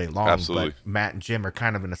in there all day long. Absolutely. But Matt and Jim are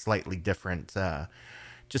kind of in a slightly different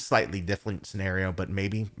scenario, but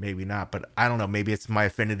maybe not. But I don't know. Maybe it's my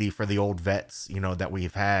affinity for the old vets, that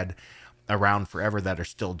we've had around forever that are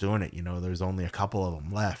still doing it. There's only a couple of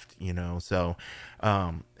them left, So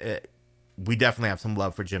we definitely have some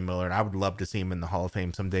love for Jim Miller, and I would love to see him in the Hall of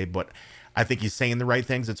Fame someday. But I think he's saying the right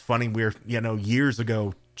things. It's funny. We're, years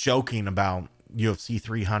ago joking about UFC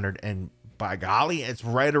 300, and by golly, it's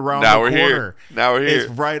right around the corner. Now we're here. It's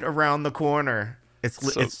right around the corner.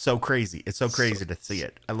 It's so crazy. It's so crazy to see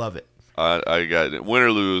it. I love it. I got it. Win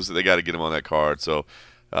or lose, they got to get him on that card. So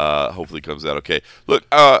hopefully it comes out okay. Look,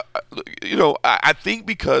 I think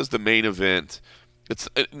because the main event, it's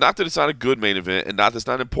not that it's not a good main event, and not that it's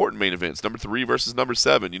not an important main event. It's number 3 versus number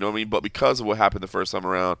 7. You know what I mean? But because of what happened the first time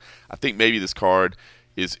around, I think maybe this card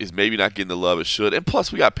is maybe not getting the love it should. And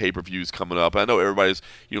plus, we got pay-per-views coming up. I know everybody's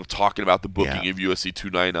talking about the booking of UFC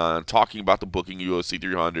 299, talking about the booking of UFC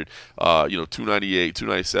 300, 298,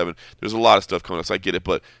 297. There's a lot of stuff coming up, so I get it.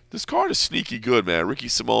 But this card is sneaky good, man. Ricky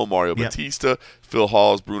Simone, Mario Batista, Phil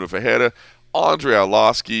Halls, Bruno Ferreira, Andre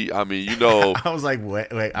Arlovski. I mean, I was like,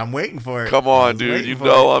 wait, I'm waiting for it. Come on, dude.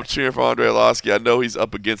 I'm cheering for Andre Arlovski. I know he's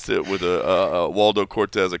up against it with a Waldo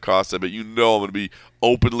Cortez Acosta, but I'm going to be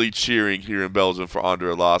openly cheering here in Belgium for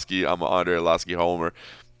Andre Arlovski. I'm an Andre Arlovski homer.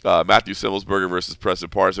 Matthew Simmelsberger versus Preston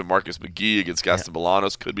Parson. Marcus McGee against Gaston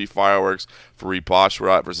Bolanos could be fireworks. Fareed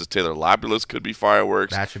Poshrat versus Taylor Lapidus could be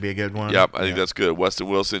fireworks. That should be a good one. Yep, I think that's good. Weston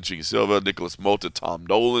Wilson, Ching Silva, Nicholas Mota, Tom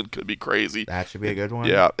Nolan could be crazy. That should be a good one.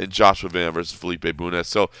 Yeah, and Joshua Van versus Felipe Bunes.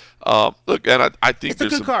 So, look, and I think it's a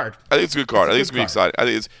good card. I think it's a good card. I think it's going to be exciting. I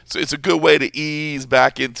think it's a good way to ease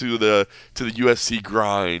back into the UFC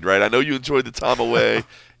grind, right? I know you enjoyed the time away.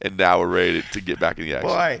 And now we're ready to get back in the action.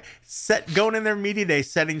 Boy, going in there media day,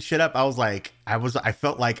 setting shit up. I was like, I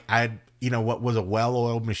felt like I'd, what was a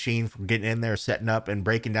well-oiled machine from getting in there, setting up and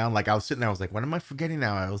breaking down. Like I was sitting there, I was like, what am I forgetting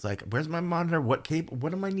now? I was like, where's my monitor? What cable?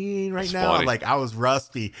 What am I needing right now? Funny. Like I was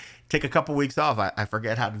rusty. Take a couple weeks off. I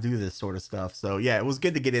forget how to do this sort of stuff. So yeah, it was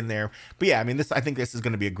good to get in there. But yeah, I mean, I think this is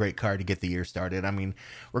going to be a great card to get the year started. I mean,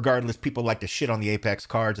 regardless, people like to shit on the Apex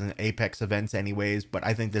cards and the Apex events anyways, but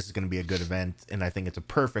I think this is going to be a good event, and I think it's a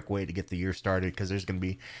perfect way to get the year started because I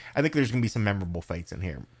think there's going to be some memorable fights in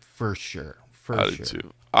here for sure. I do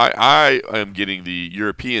too. I am getting the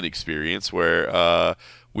European experience where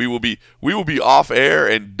we will be off air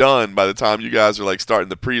and done by the time you guys are like starting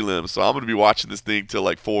the prelims. So I'm going to be watching this thing till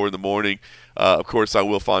like 4 a.m. Of course, I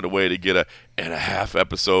will find a way to get a and a half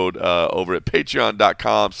episode over at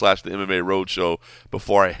patreon.com/the MMA Roadshow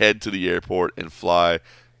before I head to the airport and fly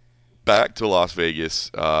back to Las Vegas,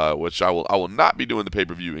 which I will not be doing the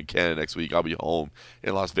pay-per-view in Canada next week. I'll be home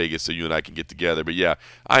in Las Vegas so you and I can get together. But yeah,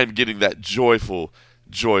 I am getting that joyful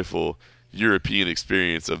European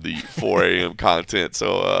experience of the 4 a.m. content.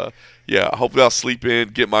 So yeah, hopefully I'll sleep in,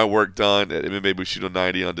 get my work done at MMA Bushido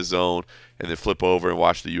 90 on DAZN, and then flip over and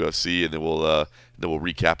watch the UFC, and then we'll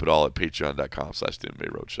recap it all at patreon.com/the MMA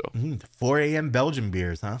Roadshow. 4 a.m. Belgian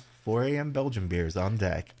beers, huh? 4 a.m. Belgian beers on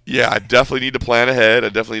deck. Yeah, I definitely need to plan ahead. I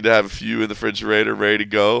definitely need to have a few in the refrigerator ready to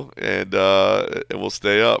go, and we'll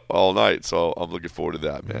stay up all night. So I'm looking forward to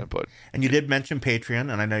that, man. And you did mention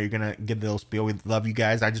Patreon, and I know you're going to give the little spiel. We love you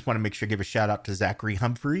guys. I just want to make sure to give a shout out to Zachary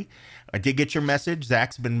Humphrey. I did get your message.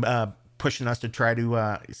 Zach's been pushing us to try to,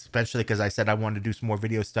 especially because I said I wanted to do some more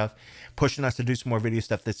video stuff, pushing us to do some more video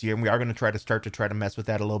stuff this year. And we are going to try to mess with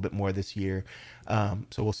that a little bit more this year. So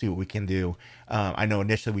we'll see what we can do. I know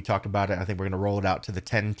initially we talked about it. I think we're going to roll it out to the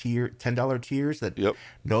 $10 tiers. That,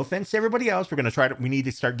 no offense to everybody else, we're going to we need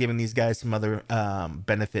to start giving these guys some other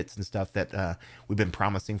benefits and stuff that we've been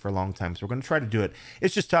promising for a long time. So we're going to try to do it.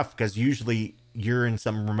 It's just tough because usually you're in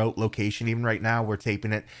some remote location. Even right now we're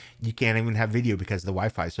taping it, you can't even have video because the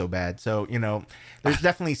Wi-Fi is so bad. So there's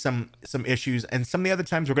definitely some issues, and some of the other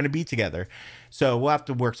times we're going to be together, so we'll have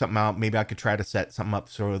to work something out. Maybe I could try to set something up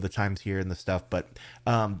sort of the times here and the stuff. But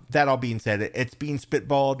that all being said, it's being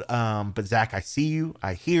spitballed. But Zach, I see you,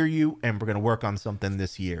 I hear you, and we're going to work on something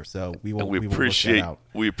this year. So we will appreciate work that out.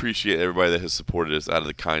 We appreciate everybody that has supported us out of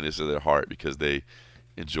the kindness of their heart because they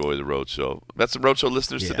enjoy the Roadshow. Met some Roadshow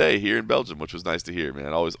listeners today here in Belgium, which was nice to hear,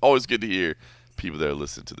 man. Always good to hear people that are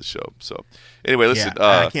listening to the show. So anyway, listen.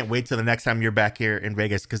 I can't wait till the next time you're back here in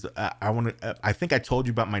Vegas because I think I told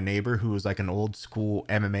you about my neighbor who was like an old school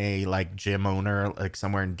MMA like gym owner, like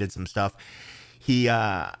somewhere, and did some stuff. He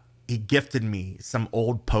gifted me some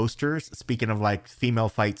old posters. Speaking of like female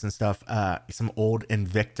fights and stuff, some old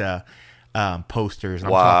Invicta posters.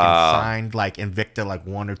 And I'm talking signed like Invicta, like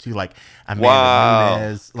 1 or 2, like Amanda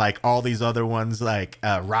Nunes, like all these other ones, like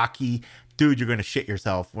Rocky. Dude, you're gonna shit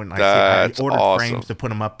yourself when I ordered frames to put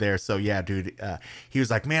them up there. So yeah, dude, he was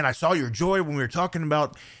like, man, I saw your joy when we were talking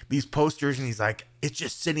about these posters, and he's like, it's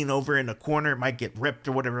just sitting over in a corner, it might get ripped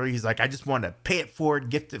or whatever. He's like, I just want to pay it forward,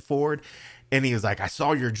 gift it forward. And he was like, I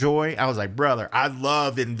saw your joy. I was like, brother, I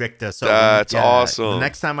love Invicta. So that's awesome. The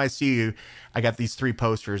next time I see you, I got these 3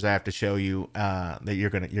 posters I have to show you that you're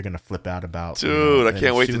gonna flip out about. Dude, I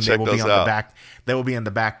can't wait to check those out. They will be in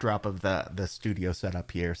the backdrop of the studio setup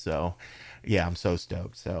here. So yeah, I'm so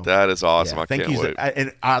stoked. So that is awesome. yeah, I thank can't you. wait.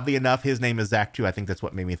 And oddly enough, his name is Zach too. I think that's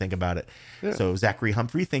what made me think about it. Yeah. So Zachary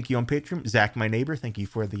Humphrey, thank you on Patreon. Zach, my neighbor, thank you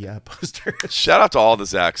for the poster. Shout out to all the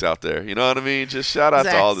Zachs out there. You know what I mean? Just shout out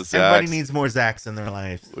to all the Zachs. Everybody needs more Zachs in their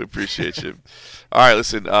lives. We appreciate you. All right,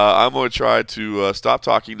 listen, I'm going to try to stop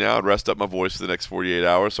talking now and rest up my voice for the next 48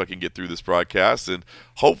 hours so I can get through this broadcast. And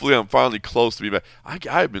hopefully I'm finally close to being back.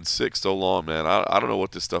 I've been sick so long, man. I don't know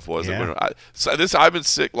what this stuff was. Yeah. I've been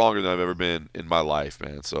sick longer than I've ever been in my life,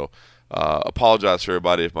 man. So apologize for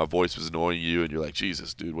everybody if my voice was annoying you and you're like,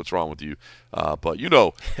 Jesus, dude, what's wrong with you? But,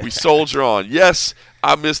 we soldier on. Yes,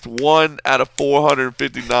 I missed 1 out of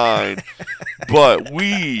 459, but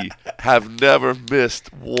we have never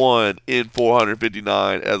missed 1 in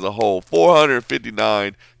 459 as a whole.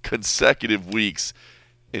 459 consecutive weeks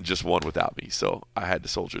and just 1 without me. So I had to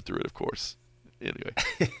soldier through it, of course. Anyway.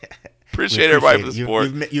 Appreciate everybody for the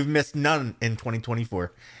support. You've missed none in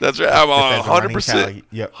 2024. That's right. I'm on 100%.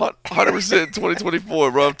 Yep. 100% in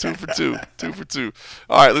 2024, bro. I'm 2 for 2. 2 for 2.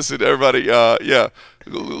 All right, listen, everybody.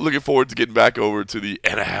 Looking forward to getting back over to the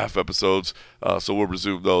and a half episodes. So we'll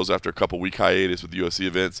resume those after a couple week hiatus with UFC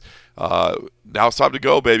events. Now it's time to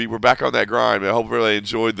go, baby. We're back on that grind, man. I hope everybody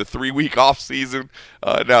enjoyed the 3-week off season.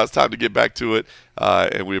 Now it's time to get back to it.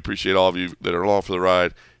 And we appreciate all of you that are along for the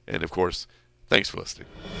ride. And, of course, thanks for listening.